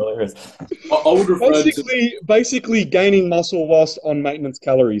 Hilarious. I would refer basically gaining muscle whilst on maintenance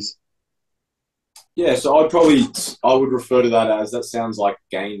calories. Yeah, so I would refer to that sounds like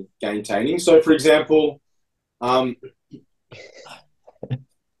gaintaining. So, for example, I'll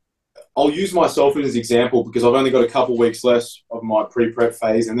use myself as an example because I've only got a couple of weeks left of my pre-prep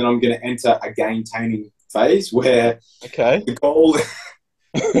phase, and then I'm going to enter a gaintaining phase where the goal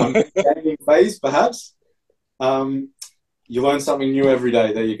gaining phase, perhaps. You learn something new every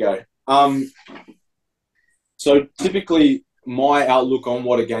day. There you go. So typically, my outlook on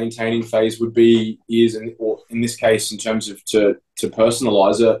what a gaintaining phase would be is, or in this case, in terms of to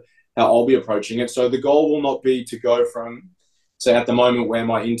personalize it, how I'll be approaching it. So the goal will not be to go from, say, at the moment where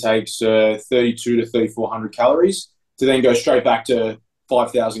my intake's 32 to 3,400 calories, to then go straight back to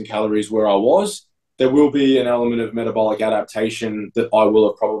 5,000 calories where I was. There will be an element of metabolic adaptation that I will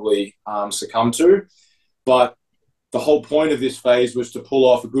have probably succumbed to. But the whole point of this phase was to pull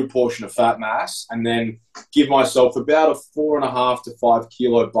off a good portion of fat mass and then give myself about a 4.5 to 5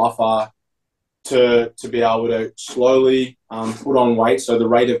 kilo buffer to be able to slowly put on weight. So the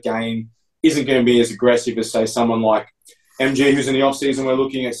rate of gain isn't going to be as aggressive as, say, someone like MG, who's in the off season. We're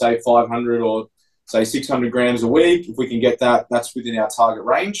looking at, say, 500 or, say, 600 grams a week. If we can get that, that's within our target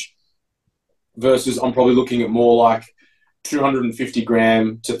range. Versus I'm probably looking at more like 250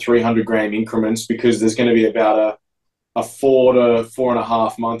 gram to 300 gram increments, because there's going to be about a 4 to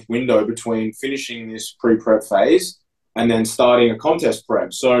 4.5 month window between finishing this pre-prep phase and then starting a contest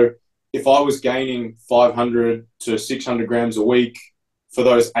prep. So if I was gaining 500 to 600 grams a week for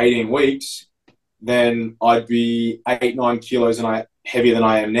those 18 weeks, then I'd be 8-9 kilos heavier than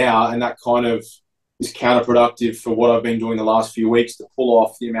I am now. And that kind of is counterproductive for what I've been doing the last few weeks to pull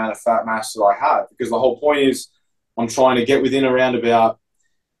off the amount of fat mass that I have. Because the whole point is I'm trying to get within around about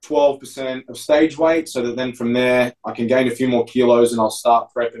 12% of stage weight, so that then from there I can gain a few more kilos and I'll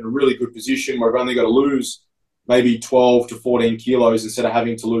start prep in a really good position where I've only got to lose maybe 12 to 14 kilos instead of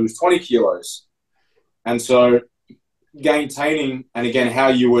having to lose 20 kilos. And so gaintaining, and again, how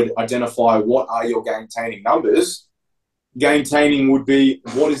you would identify what are your gaintaining numbers. Gaintaining would be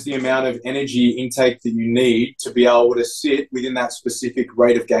what is the amount of energy intake that you need to be able to sit within that specific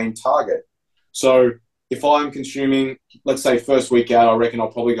rate of gain target. So if I'm consuming, let's say first week out, I reckon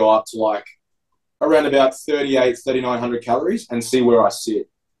I'll probably go up to like around about 3,900 calories and see where I sit.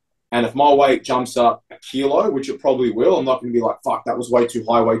 And if my weight jumps up a kilo, which it probably will, I'm not going to be like, fuck, that was way too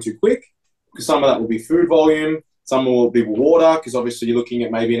high, way too quick. Because some of that will be food volume. Some will be water, because obviously you're looking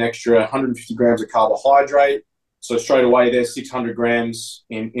at maybe an extra 150 grams of carbohydrate. So straight away there's 600 grams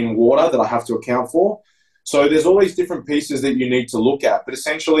in water that I have to account for. So there's all these different pieces that you need to look at. But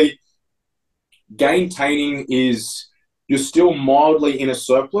essentially, gaintaining is you're still mildly in a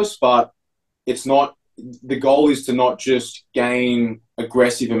surplus, but it's not. The goal is to not just gain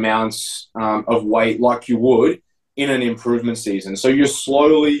aggressive amounts of weight like you would in an improvement season. So you're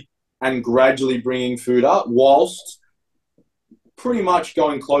slowly and gradually bringing food up whilst pretty much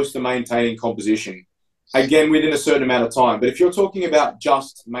going close to maintaining composition. Again, within a certain amount of time. But if you're talking about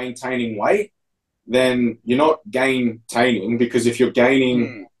just maintaining weight, then you're not gaintaining, because if you're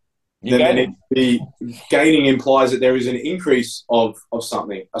gaining, gaining implies that there is an increase of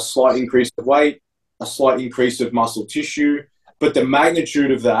something, a slight increase of weight, a slight increase of muscle tissue. But the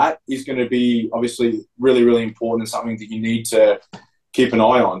magnitude of that is going to be obviously really, really important and something that you need to keep an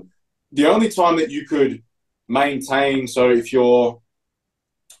eye on. The only time that you could maintain, so if you're,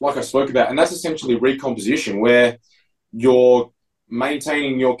 like I spoke about, and that's essentially recomposition, where you're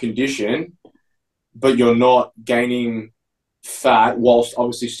maintaining your condition, but you're not gaining fat whilst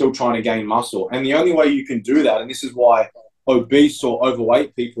obviously still trying to gain muscle. And the only way you can do that, and this is why obese or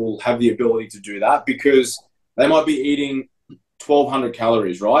overweight people have the ability to do that, because they might be eating 1,200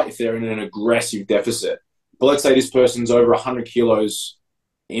 calories, right? If they're in an aggressive deficit. But let's say this person's over 100 kilos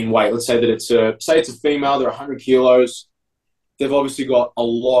in weight. Let's say that it's a female, they're 100 kilos. They've obviously got a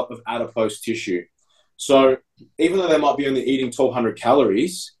lot of adipose tissue. So even though they might be only eating 1,200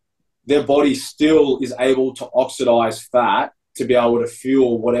 calories, their body still is able to oxidize fat to be able to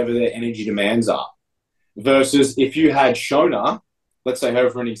fuel whatever their energy demands are. Versus if you had Shona, let's say her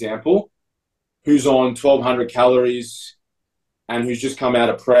for an example, who's on 1,200 calories and who's just come out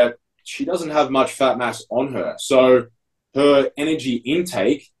of prep, she doesn't have much fat mass on her. So her energy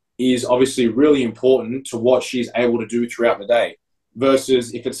intake is obviously really important to what she's able to do throughout the day.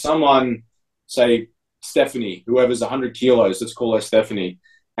 Versus if it's someone, say Stephanie, whoever's 100 kilos, let's call her Stephanie,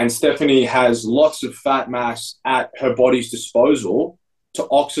 and Stephanie has lots of fat mass at her body's disposal to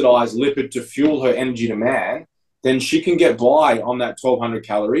oxidize lipid to fuel her energy demand, then she can get by on that 1,200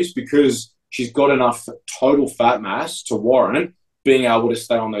 calories because she's got enough total fat mass to warrant being able to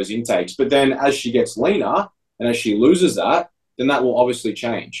stay on those intakes. But then as she gets leaner and as she loses that, then that will obviously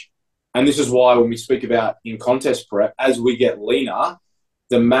change. And this is why when we speak about in contest prep, as we get leaner,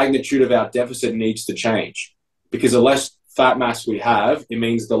 the magnitude of our deficit needs to change, because the less fat mass we have, it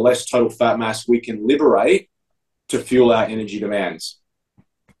means the less total fat mass we can liberate to fuel our energy demands.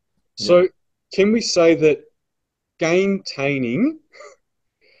 So can we say that gaintaining,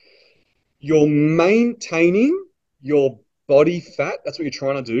 you're maintaining your body fat, that's what you're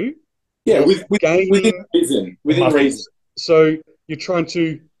trying to do? Yeah, within reason. So you're trying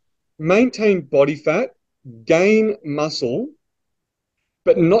to maintain body fat, gain muscle,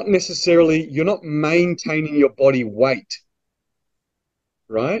 but not necessarily, you're not maintaining your body weight,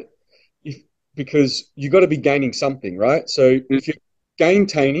 right? Because you've got to be gaining something, right? So if you're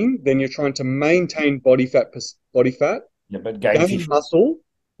gaintaining, then you're trying to maintain body fat. Yeah, but gain muscle,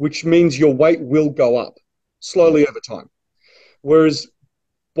 which means your weight will go up slowly over time. Whereas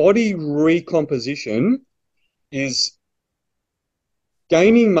body recomposition is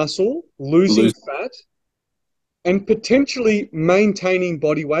gaining muscle, losing fat, and potentially maintaining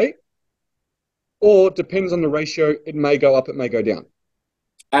body weight, or depends on the ratio, it may go up, it may go down.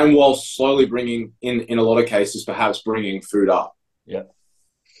 And while slowly bringing, in a lot of cases, perhaps bringing food up. Yeah.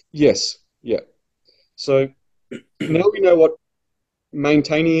 Yes. Yeah. So now we know what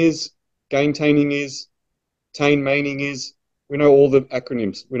maintaining is, gaintaining is, maining is. We know all the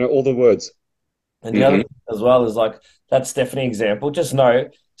acronyms. We know all the words. And the other thing as well is like that Stephanie example. Just know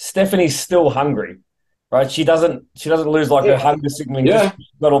Stephanie's still hungry, right? She doesn't lose like her hunger signaling. Yeah. She's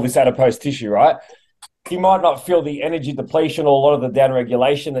got all this adipose tissue, right? You might not feel the energy depletion or a lot of the down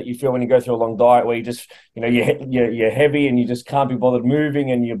regulation that you feel when you go through a long diet, where you just, you're heavy and you just can't be bothered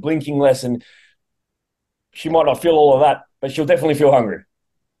moving and you're blinking less. And she might not feel all of that, but she'll definitely feel hungry.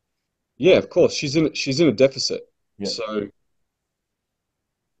 Yeah, of course. She's in a deficit. Yeah. So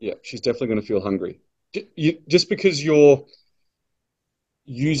yeah, she's definitely going to feel hungry. Just because you're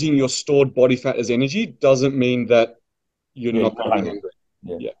using your stored body fat as energy doesn't mean that you're not going to be hungry.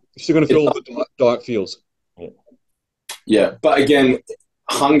 Yeah. You're still going to feel what the diet feels. Yeah, but again,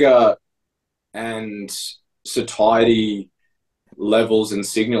 hunger and satiety levels and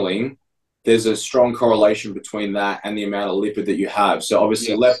signaling, there's a strong correlation between that and the amount of lipid that you have. So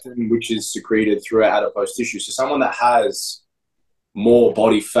obviously leptin, which is secreted through our adipose tissue. So someone that has more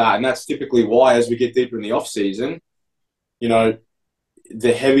body fat, and that's typically why as we get deeper in the off season,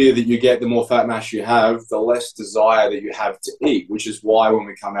 the heavier that you get, the more fat mass you have, the less desire that you have to eat, which is why when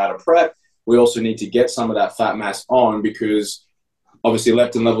we come out of prep, we also need to get some of that fat mass on, because obviously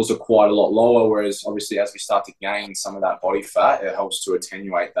leptin levels are quite a lot lower, whereas obviously as we start to gain some of that body fat, it helps to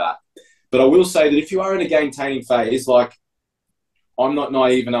attenuate that. But I will say that if you are in a gain-taining phase, like I'm not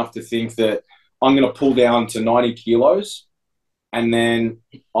naive enough to think that I'm going to pull down to 90 kilos and then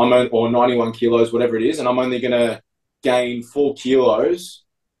or 91 kilos, whatever it is, and I'm only going to gain 4 kilos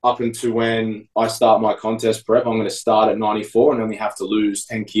up until when I start my contest prep. I'm going to start at 94 and only have to lose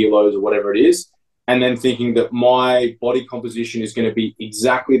 10 kilos or whatever it is. And then thinking that my body composition is going to be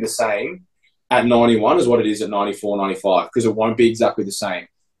exactly the same at 91 as what it is at 94, 95, because it won't be exactly the same.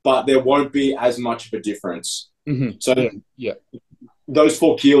 But there won't be as much of a difference. Mm-hmm. So those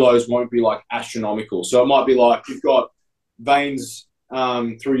 4 kilos won't be like astronomical. So it might be like you've got veins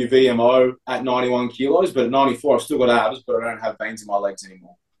through your VMO at 91 kilos, but at 94, I've still got abs, but I don't have veins in my legs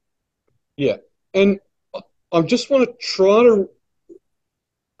anymore. Yeah. And I just want to try to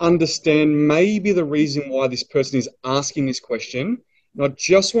understand maybe the reason why this person is asking this question. And I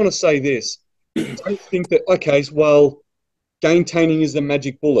just want to say this. I don't think that, okay, well, gain-taining is the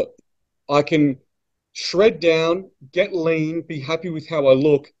magic bullet. I can shred down, get lean, be happy with how I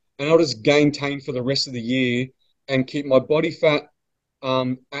look, and I'll just gain-tain for the rest of the year and keep my body fat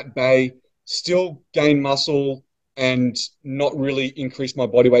at bay, still gain muscle and not increase increase my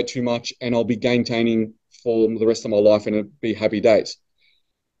body weight too much, and I'll be gain-taining for the rest of my life and it'll be happy days.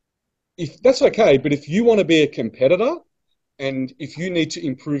 If that's okay, but if you want to be a competitor and if you need to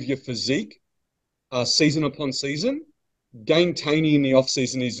improve your physique season upon season, gain-taining in the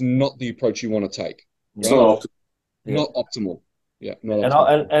off-season is not the approach you want to take. It's not optimal. Not optimal. Yeah, not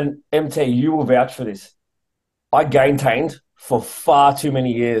optimal. And MT, you will vouch for this. I gain-tained for far too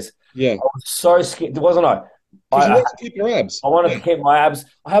many years. Yeah. I was so scared, wasn't I? Because you wanted to keep your abs. I wanted to keep my abs.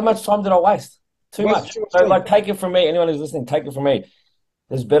 How much time did I waste? Too much. So, like, take it from me. Anyone who's listening, take it from me.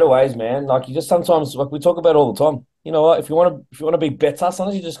 There's better ways, man. Like, you just sometimes, like we talk about all the time. You know what? If you want to be better,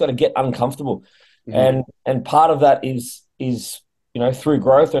 sometimes you just got to get uncomfortable. Mm-hmm. And part of that is through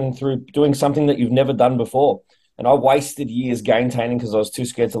growth and through doing something that you've never done before. And I wasted years gain-taining because I was too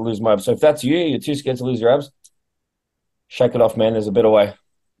scared to lose my abs. So if that's you're too scared to lose your abs, shake it off, man. There's a better way.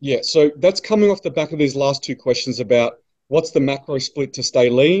 Yeah, so that's coming off the back of these last two questions about what's the macro split to stay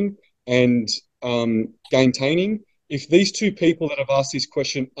lean and gain-taining. If these two people that have asked this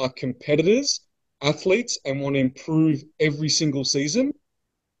question are competitors, athletes, and want to improve every single season,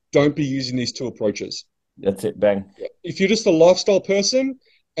 don't be using these two approaches. That's it, bang. If you're just a lifestyle person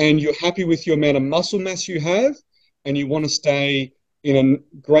and you're happy with your amount of muscle mass you have and you want to stay in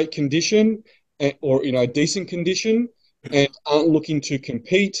a great condition or in a decent condition and aren't looking to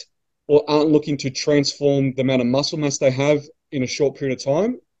compete or aren't looking to transform the amount of muscle mass they have in a short period of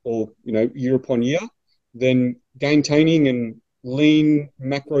time or, year upon year, then gain-taining and lean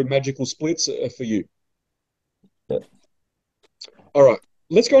macro magical splits are for you. Yep. All right,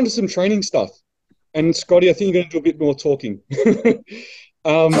 let's go into some training stuff. And Scotty, I think you're going to do a bit more talking.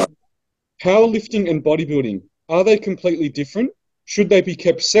 Powerlifting and bodybuilding, are they completely different? Should they be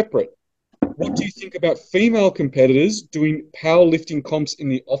kept separate? What do you think about female competitors doing powerlifting comps in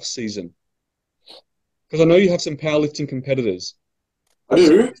the off-season? Because I know you have some powerlifting competitors. I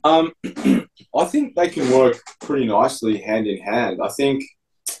do. I think they can work pretty nicely hand in hand. I think,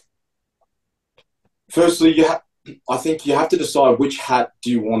 firstly, I think you have to decide which hat do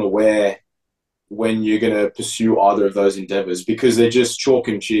you want to wear when you're going to pursue either of those endeavors, because they're just chalk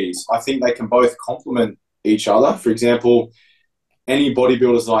and cheese. I think they can both complement each other. For example, any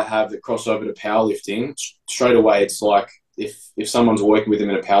bodybuilders that I have that cross over to powerlifting, straight away it's like if someone's working with them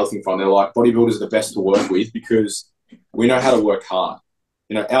in a powerlifting front, they're like, bodybuilders are the best to work with because we know how to work hard.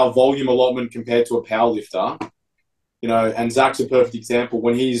 Our volume allotment compared to a powerlifter, and Zach's a perfect example.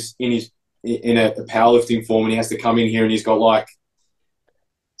 When he's in a powerlifting form and he has to come in here and he's got like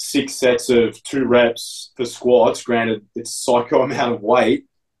 6 sets of 2 reps for squats, granted it's psycho amount of weight,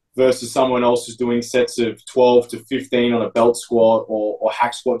 versus someone else who's doing sets of 12 to 15 on a belt squat or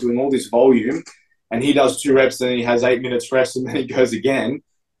hack squat, doing all this volume, and he does 2 reps and then he has 8 minutes rest and then he goes again.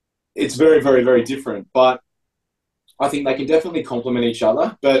 It's very, very, very different. But I think they can definitely complement each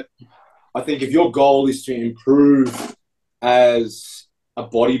other. But I think if your goal is to improve as a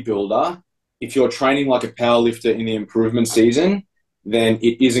bodybuilder, if you're training like a powerlifter in the improvement season, then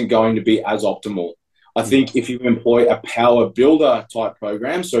it isn't going to be as optimal. I think if you employ a power builder type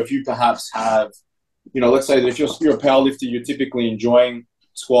program, so if you perhaps have, let's say that if you're a powerlifter, you're typically enjoying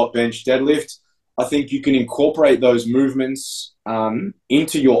squat, bench, deadlift, I think you can incorporate those movements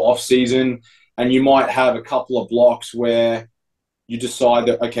into your off season, and you might have a couple of blocks where you decide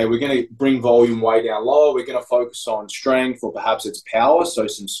that, okay, we're going to bring volume way down low, we're going to focus on strength, or perhaps it's power, so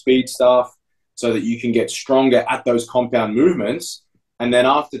some speed stuff, so that you can get stronger at those compound movements. and then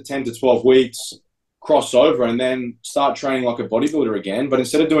after 10 to 12 weeks, cross over and then start training like a bodybuilder again. But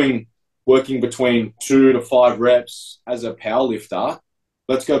instead of working between 2 to 5 reps as a power lifter,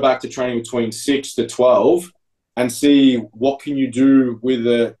 let's go back to training between 6 to 12 and see what can you do with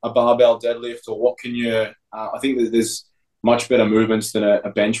a barbell deadlift, or what can you I think that there's much better movements than a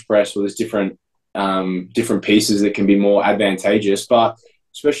bench press, where there's different pieces that can be more advantageous. But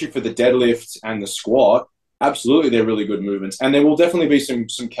especially for the deadlift and the squat, absolutely they're really good movements. And there will definitely be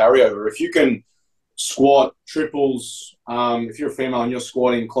some carryover. If you can squat triples, if you're a female and you're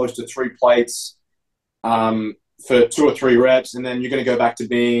squatting close to 3 plates for 2 or 3 reps, and then you're going to go back to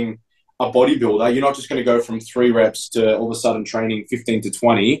being a bodybuilder, you're not just going to go from 3 reps to all of a sudden training 15 to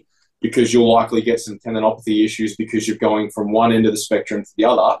 20, because you'll likely get some tendinopathy issues because you're going from one end of the spectrum to the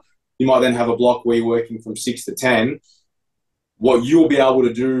other. You might then have a block where you're working from 6 to 10. What you'll be able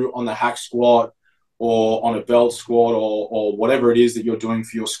to do on the hack squat or on a belt squat or whatever it is that you're doing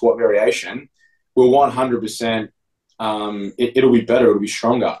for your squat variation will 100%, it'll be better, it'll be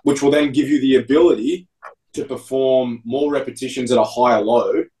stronger, which will then give you the ability to perform more repetitions at a higher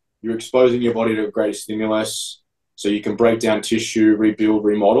load. You're exposing your body to a greater stimulus, so you can break down tissue, rebuild,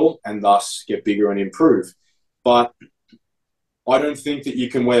 remodel, and thus get bigger and improve. But I don't think that you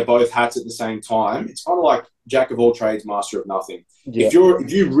can wear both hats at the same time. It's kind of like jack of all trades, master of nothing. Yeah.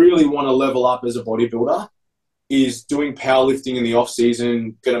 If you really want to level up as a bodybuilder, is doing powerlifting in the off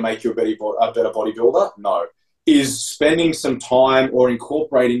season going to make you a better bodybuilder? No. Is spending some time or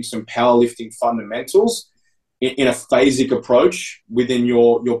incorporating some powerlifting fundamentals in a phasic approach within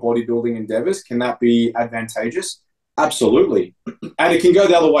your bodybuilding endeavors, can that be advantageous? Absolutely. And it can go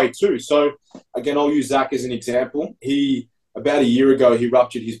the other way too. So again, I'll use Zach as an example. About a year ago, he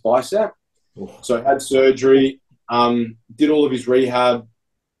ruptured his bicep. So had surgery, did all of his rehab.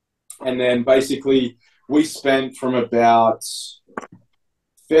 And then basically we spent from about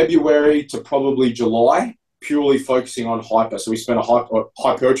February to probably July purely focusing on hyper. So we spent a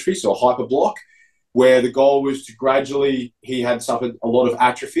hypertrophy, so a hyper block, where the goal was to gradually, he had suffered a lot of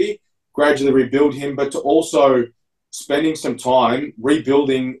atrophy, gradually rebuild him, but to also spending some time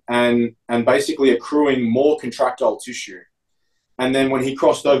rebuilding and basically accruing more contractile tissue. And then when he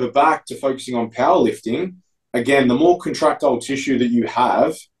crossed over back to focusing on powerlifting, again, the more contractile tissue that you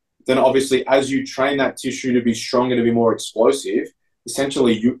have, then obviously as you train that tissue to be stronger, to be more explosive,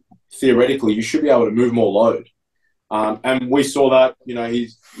 essentially, theoretically, you should be able to move more load. And we saw that,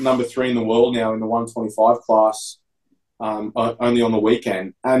 he's number 3 in the world now in the 125 class, only on the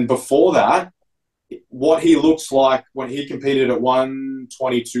weekend. And before that, what he looks like when he competed at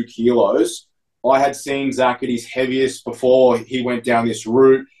 122 kilos, I had seen Zach at his heaviest before he went down this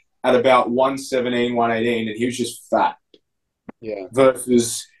route at about 117, 118, and he was just fat. Yeah.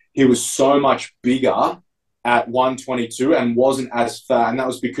 Versus he was so much bigger at 122 and wasn't as fat. And that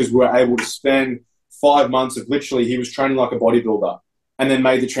was because we were able to spend 5 months of literally, he was training like a bodybuilder and then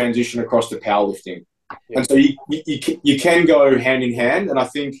made the transition across to powerlifting. Yeah. And so you can go hand in hand. And I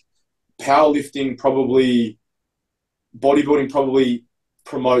think bodybuilding probably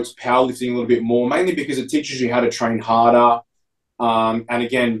promotes powerlifting a little bit more, mainly because it teaches you how to train harder. And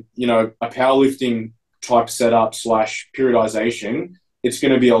again, a powerlifting type setup / periodization, it's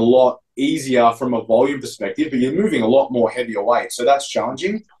going to be a lot easier from a volume perspective, but you're moving a lot more heavier weight. So that's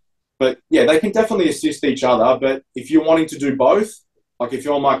challenging. But yeah, they can definitely assist each other. But if you're wanting to do both, like if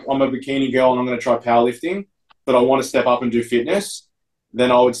you're like, I'm a bikini girl and I'm going to try powerlifting, but I want to step up and do fitness, then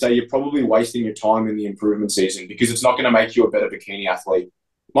I would say you're probably wasting your time in the improvement season, because it's not going to make you a better bikini athlete.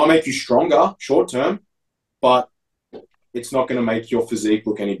 It might make you stronger short term, but it's not going to make your physique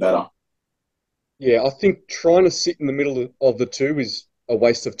look any better. Yeah, I think trying to sit in the middle of the two is a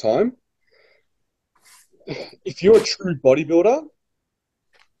waste of time. If you're a true bodybuilder,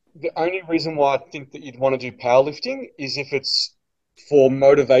 the only reason why I think that you'd want to do powerlifting is if it's for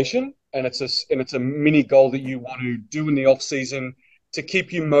motivation and it's a mini goal that you want to do in the off season to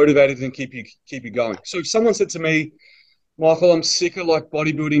keep you motivated and keep you going. So if someone said to me, Michael, I'm sick of like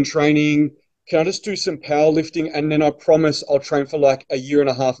bodybuilding training, can I just do some powerlifting and then I promise I'll train for like a year and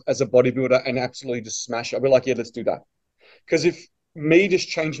a half as a bodybuilder and absolutely just smash it? I'll be like, yeah, let's do that. Because if me just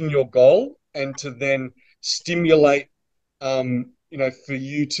changing your goal and to then stimulate, for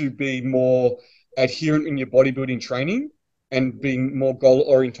you to be more adherent in your bodybuilding training and being more goal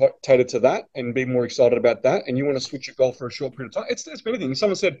orientated to that and be more excited about that, and you want to switch your goal for a short period of time, it's anything. If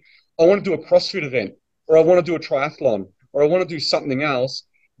someone said, I want to do a CrossFit event, or I want to do a triathlon, or I want to do something else,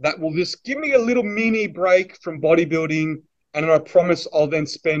 that will just give me a little mini break from bodybuilding, and I promise I'll then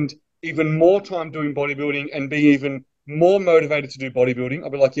spend even more time doing bodybuilding and be even more motivated to do bodybuilding. I'll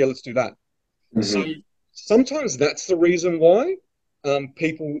be like, yeah, let's do that. Mm-hmm. So sometimes that's the reason why.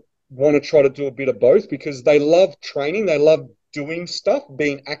 people want to try to do a bit of both because they love training, they love doing stuff,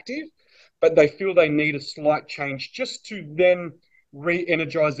 being active, but they feel they need a slight change just to then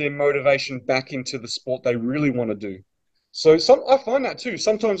re-energize their motivation back into the sport they really want to do. So I find that too.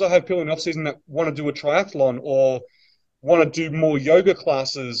 Sometimes I have people in the off season that want to do a triathlon or want to do more yoga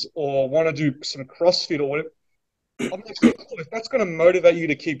classes or want to do some CrossFit or whatever. I'm like, cool. If that's going to motivate you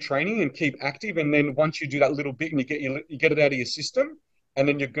to keep training and keep active, and then once you do that little bit and you get it out of your system, and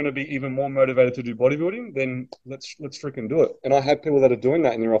then you're going to be even more motivated to do bodybuilding, then let's freaking do it. And I have people that are doing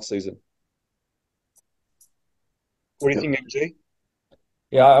that in their off season. What do you think, MG?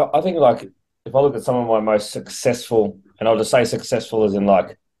 Yeah, I think like if I look at some of my most successful, and I'll just say successful as in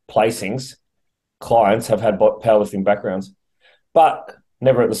like placings, clients have had powerlifting backgrounds, but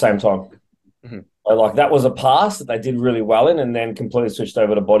never at the same time. Mm-hmm. So like that was a pass that they did really well in, and then completely switched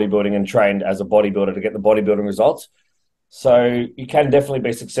over to bodybuilding and trained as a bodybuilder to get the bodybuilding results. So you can definitely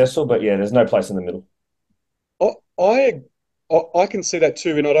be successful, but yeah, there's no place in the middle. I can see that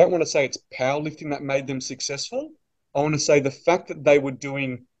too, and I don't want to say it's powerlifting that made them successful. I want to say the fact that they were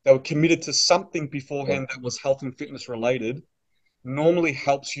committed to something beforehand that was health and fitness related normally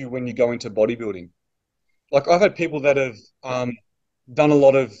helps you when you go into bodybuilding. Like I've had people that have done a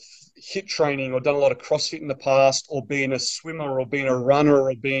lot of HIIT training or done a lot of CrossFit in the past, or been a swimmer or been a runner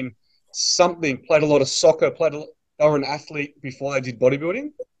or been something, played a lot of soccer, they were an athlete before they did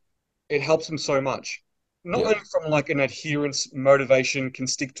bodybuilding. It helps them so much. Not only from like an adherence, motivation, can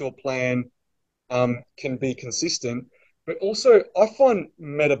stick to a plan, can be consistent, but also I find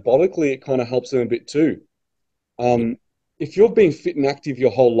metabolically it kind of helps them a bit too. If you're being fit and active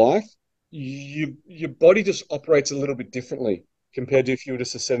your whole life, your body just operates a little bit differently compared to if you were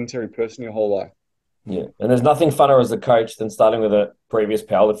just a sedentary person your whole life. Yeah, and there's nothing funner as a coach than starting with a previous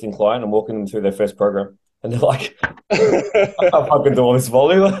powerlifting client and walking them through their first program. And they're like, I can't fucking do all this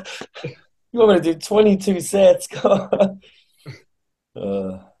volume. You want me to do 22 sets?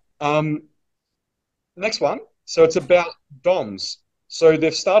 Next one. So it's about DOMs. So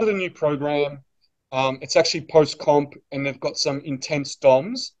they've started a new program. It's actually post-comp, and they've got some intense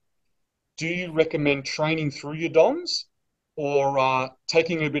DOMs. Do you recommend training through your DOMs or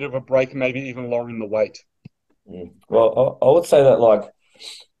taking a bit of a break, maybe even lowering the weight? Well, I would say that like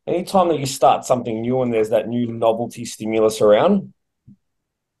anytime that you start something new and there's that new novelty stimulus around,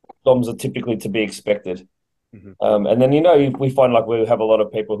 DOMs are typically to be expected. Mm-hmm. And then, we find like we have a lot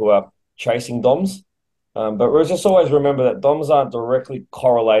of people who are chasing DOMs. But we just always remember that DOMs aren't directly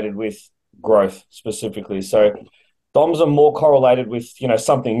correlated with growth specifically. So DOMs are more correlated with,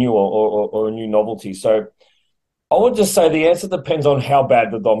 something new or a new novelty. So I would just say the answer depends on how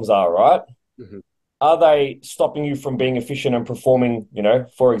bad the DOMs are, right? Mm-hmm. Are they stopping you from being efficient and performing?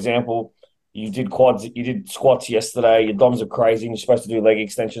 For example, you did squats yesterday, your DOMs are crazy, and you're supposed to do leg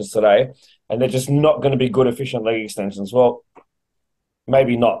extensions today, and they're just not going to be good, efficient leg extensions. Well,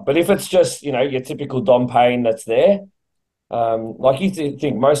 maybe not. But if it's just, your typical DOM pain that's there, like you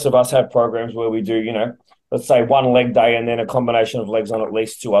think most of us have programs where we do, let's say one leg day and then a combination of legs on at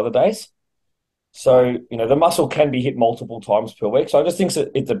least 2 other days. So, the muscle can be hit multiple times per week. So I just think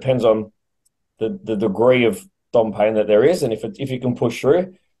it depends on the degree of DOM pain that there is. And if you can push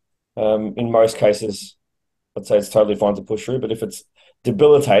through, in most cases, I'd say it's totally fine to push through. But if it's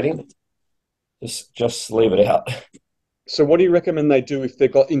debilitating, just leave it out. So what do you recommend they do if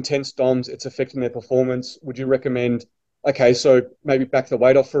they've got intense DOMs, it's affecting their performance? Would you recommend, okay, so maybe back the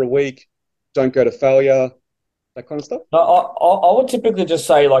weight off for a week, don't go to failure, that kind of stuff? No, I would typically just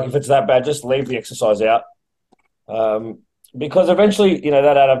say, like, if it's that bad, just leave the exercise out. Because eventually,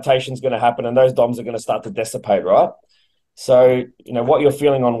 that adaptation is going to happen and those DOMs are going to start to dissipate, right? So, what you're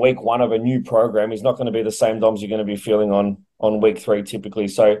feeling on week 1 of a new program is not going to be the same DOMs you're going to be feeling on week 3 typically.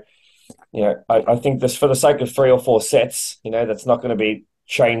 So, I think this for the sake of 3 or 4 sets, that's not going to be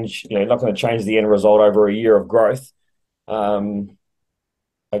not going to change the end result over a year of growth.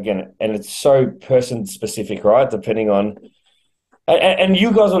 Again, and it's so person specific, right? Depending on, and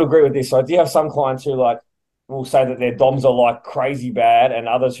you guys would agree with this. So do you have some clients who will say that their DOMs are like crazy bad, and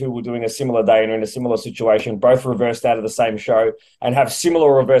others who were doing a similar day and are in a similar situation, both reversed out of the same show and have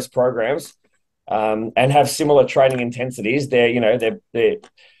similar reverse programs, and have similar training intensities. Their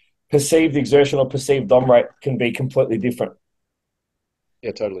perceived exertion or perceived DOM rate can be completely different.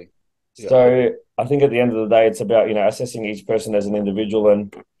 Yeah, totally. Yeah. So I think at the end of the day, it's about, assessing each person as an individual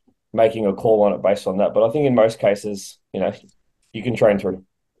and making a call on it based on that. But I think in most cases, you can train through.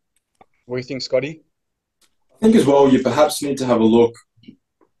 What do you think, Scotty? I think as well, you perhaps need to have a look,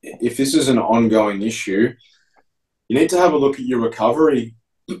 if this is an ongoing issue, you need to have a look at your recovery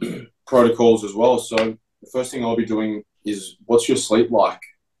protocols as well. So the first thing I'll be doing is what's your sleep like?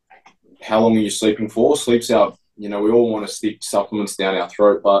 How long are you sleeping for? Sleep's our, we all want to stick supplements down our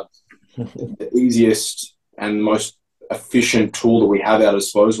throat, but the easiest and most efficient tool that we have at our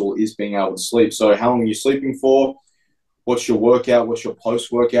disposal is being able to sleep. So how long are you sleeping for? What's your workout? What's your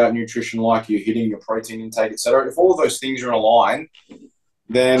post-workout nutrition like? Are you hitting your protein intake, etc.? If all of those things are in a line,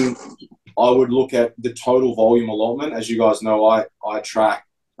 then I would look at the total volume allotment. As you guys know, I track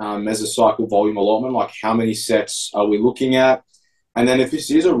mesocycle volume allotment, like how many sets are we looking at? And then if this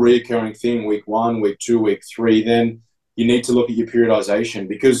is a reoccurring thing, week 1, week 2, week 3, then you need to look at your periodization,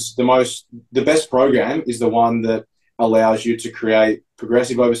 because the best program is the one that allows you to create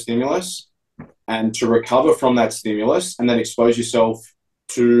progressive overstimulus and to recover from that stimulus and then expose yourself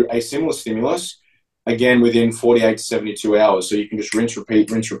to a similar stimulus again within 48 to 72 hours. So you can just rinse,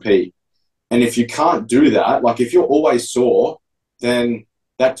 repeat, rinse, repeat. And if you can't do that, like if you're always sore, then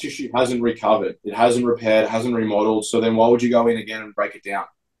that tissue hasn't recovered. It hasn't repaired, it hasn't remodeled. So then why would you go in again and break it down?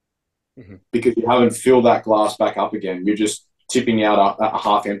 Mm-hmm. Because you haven't filled that glass back up again. You're just tipping out a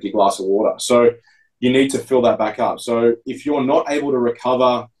half-empty glass of water. So you need to fill that back up. So if you're not able to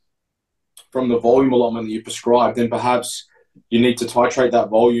recover from the volume allotment that you prescribed, then perhaps you need to titrate that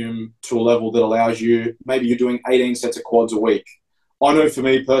volume to a level that allows you, maybe you're doing 18 sets of quads a week. I know for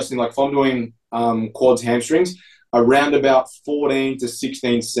me personally, like if I'm doing quads, hamstrings, around about 14 to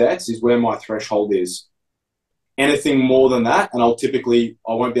 16 sets is where my threshold is. Anything more than that, and I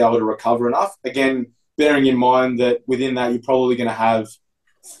won't be able to recover enough. Again, bearing in mind that within that, you're probably going to have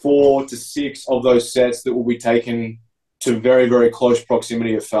 4 to 6 of those sets that will be taken to very, very close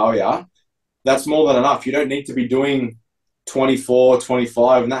proximity of failure. That's more than enough. You don't need to be doing 24,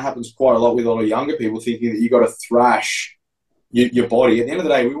 25, and that happens quite a lot with a lot of younger people thinking that you got to thrash your body. At the end of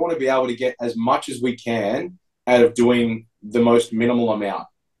the day, we want to be able to get as much as we can out of doing the most minimal amount.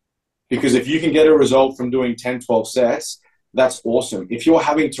 Because if you can get a result from doing 10, 12 sets, that's awesome. If you're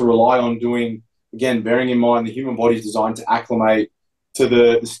having to rely on doing, again, bearing in mind the human body is designed to acclimate to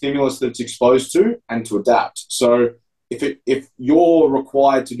the stimulus that's exposed to and to adapt. So if you're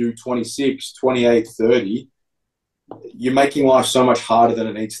required to do 26, 28, 30, you're making life so much harder than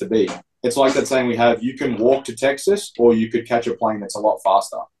it needs to be. It's like that saying we have, you can walk to Texas or you could catch a plane that's a lot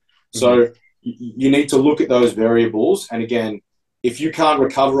faster. Mm-hmm. So you need to look at those variables. And again, if you can't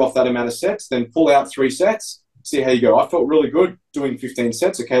recover off that amount of sets, then pull out 3 sets, see how you go. I felt really good doing 15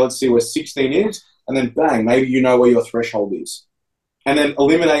 sets. Okay, let's see where 16 is. And then bang, maybe you know where your threshold is. And then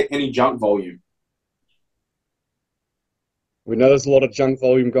eliminate any junk volume. We know there's a lot of junk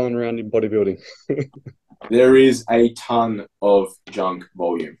volume going around in bodybuilding. There is a ton of junk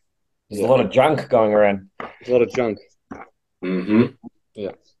volume. There's a lot of junk going around. There's a lot of junk. Mm-hmm.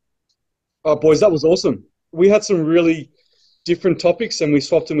 Yeah. Oh, boys, that was awesome. We had some really different topics and we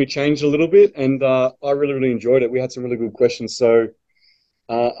swapped and we changed a little bit, and I really, really enjoyed it. We had some really good questions. So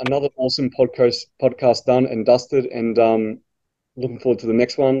another awesome podcast done and dusted, and looking forward to the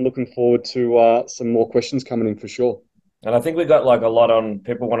next one. Looking forward to some more questions coming in for sure. And I think we got like a lot on,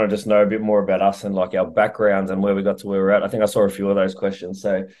 people want to just know a bit more about us and like our backgrounds and where we got to where we're at. I think I saw a few of those questions.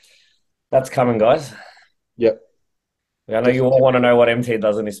 So that's coming, guys. Yep. Yeah, I know you all want to know what MT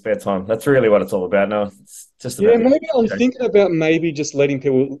does in his spare time. That's really what it's all about now. It's just about maybe I'm thinking about maybe just letting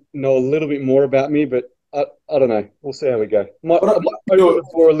people know a little bit more about me, but I don't know. We'll see how we go. I might open the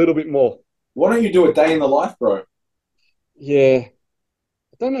door a little bit more. Why don't you do a day in the life, bro? Yeah.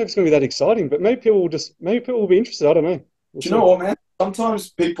 I don't know if it's going to be that exciting, but maybe people will be interested. I don't know. Do you know what, man?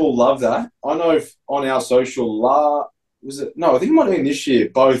 Sometimes people love that. I know on our social, I think it might have been this year,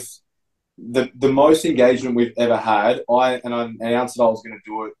 both the most engagement we've ever had. I announced that I was going to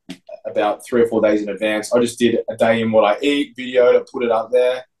do it about 3 or 4 days in advance. I just did a day in what I eat video to put it up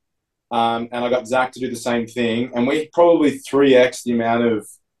there. And I got Zach to do the same thing. And we probably 3x the amount of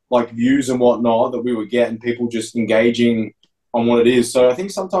like views and whatnot that we were getting, people just engaging on what it is. So I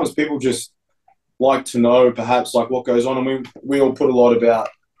think sometimes people just like to know perhaps like what goes on. And we all put a lot about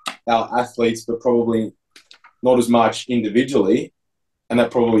our athletes, but probably not as much individually. And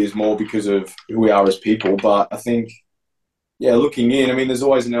that probably is more because of who we are as people. But I think, looking in, I mean, there's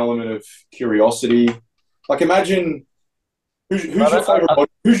always an element of curiosity. Like imagine who's your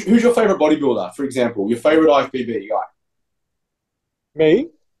favorite bodybuilder, for example, your favorite IFBB guy? Me?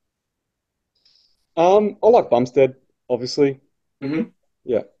 I like Bumstead, obviously. Mm-hmm.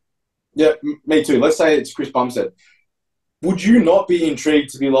 Yeah. Yeah, me too. Let's say it's Chris Bumstead. Would you not be intrigued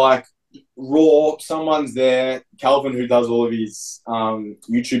to be like, raw, someone's there, Calvin, who does all of his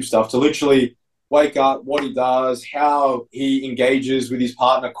YouTube stuff, to literally wake up, what he does, how he engages with his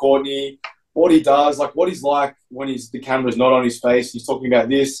partner, Courtney, what he does, like what he's like when the camera's not on his face, he's talking about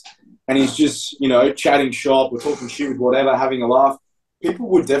this, and he's just, chatting shop or talking shit with whatever, having a laugh, people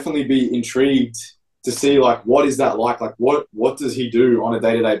would definitely be intrigued to see, like, what is that like? Like, what does he do on a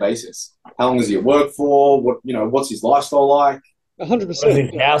day-to-day basis? How long does he work for? What's his lifestyle like? 100%. What does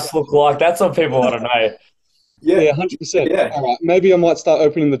his house look like? That's what people want to know. Yeah, 100%. Yeah. All right, maybe I might start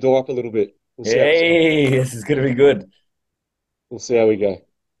opening the door up a little bit. Hey, this is going to be good. We'll see how we go.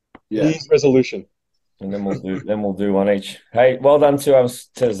 Yeah. New Year's resolution. And then we'll do one each. Hey, well done to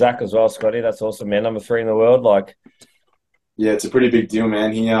Zach as well, Scotty. That's awesome, man. Number 3 in the world. Like, yeah, it's a pretty big deal,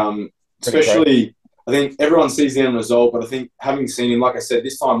 man. He especially, I think everyone sees the end result, but I think having seen him, like I said,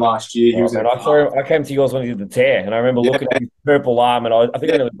 this time last year, he was. Man, I saw him. I came to yours when he did the tear, and I remember looking at his purple arm, and I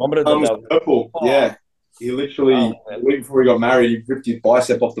think I nearly vomited. Purple. Oh. Yeah, he literally a week before he got married, he ripped his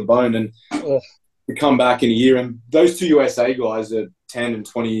bicep off the bone, and to come back in a year. And those 2 USA guys are 10 and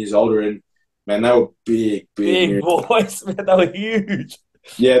 20 years older, and man, they were big boys. Man, they were huge.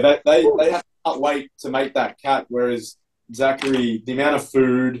 Yeah, they can't wait to make that cut. Whereas Zachary, the amount of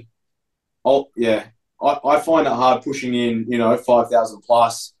food, I find it hard pushing in, 5,000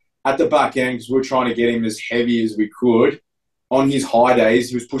 plus at the back end because we're trying to get him as heavy as we could. On his high days,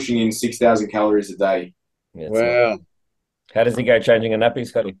 he was pushing in 6,000 calories a day. Yeah, wow. How does he go changing a nappy,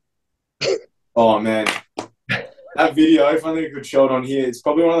 Scotty? Oh, man. That video, if only we could show it on here, it's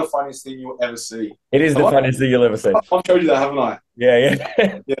probably one of the funniest things you'll ever see. It is the funniest thing you'll ever see. I've showed you that, haven't I?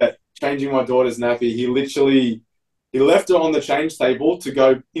 Yeah. Yeah, changing my daughter's nappy. He left her on the change table to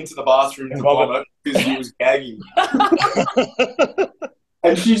go into the bathroom to vomit because he was gagging.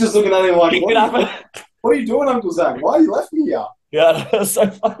 And she's just looking at him like, what are you doing, Uncle Zach? Why you left me here? Yeah, that's so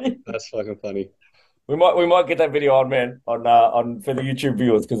funny. That's fucking funny. We might get that video on, man, on for the YouTube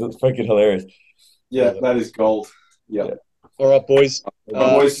viewers because it's freaking hilarious. Yeah, that is gold. Yeah. All right, boys.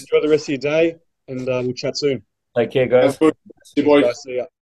 Boys. Enjoy the rest of your day, and we'll chat soon. Take care, guys. That's good. See you, boys. See ya.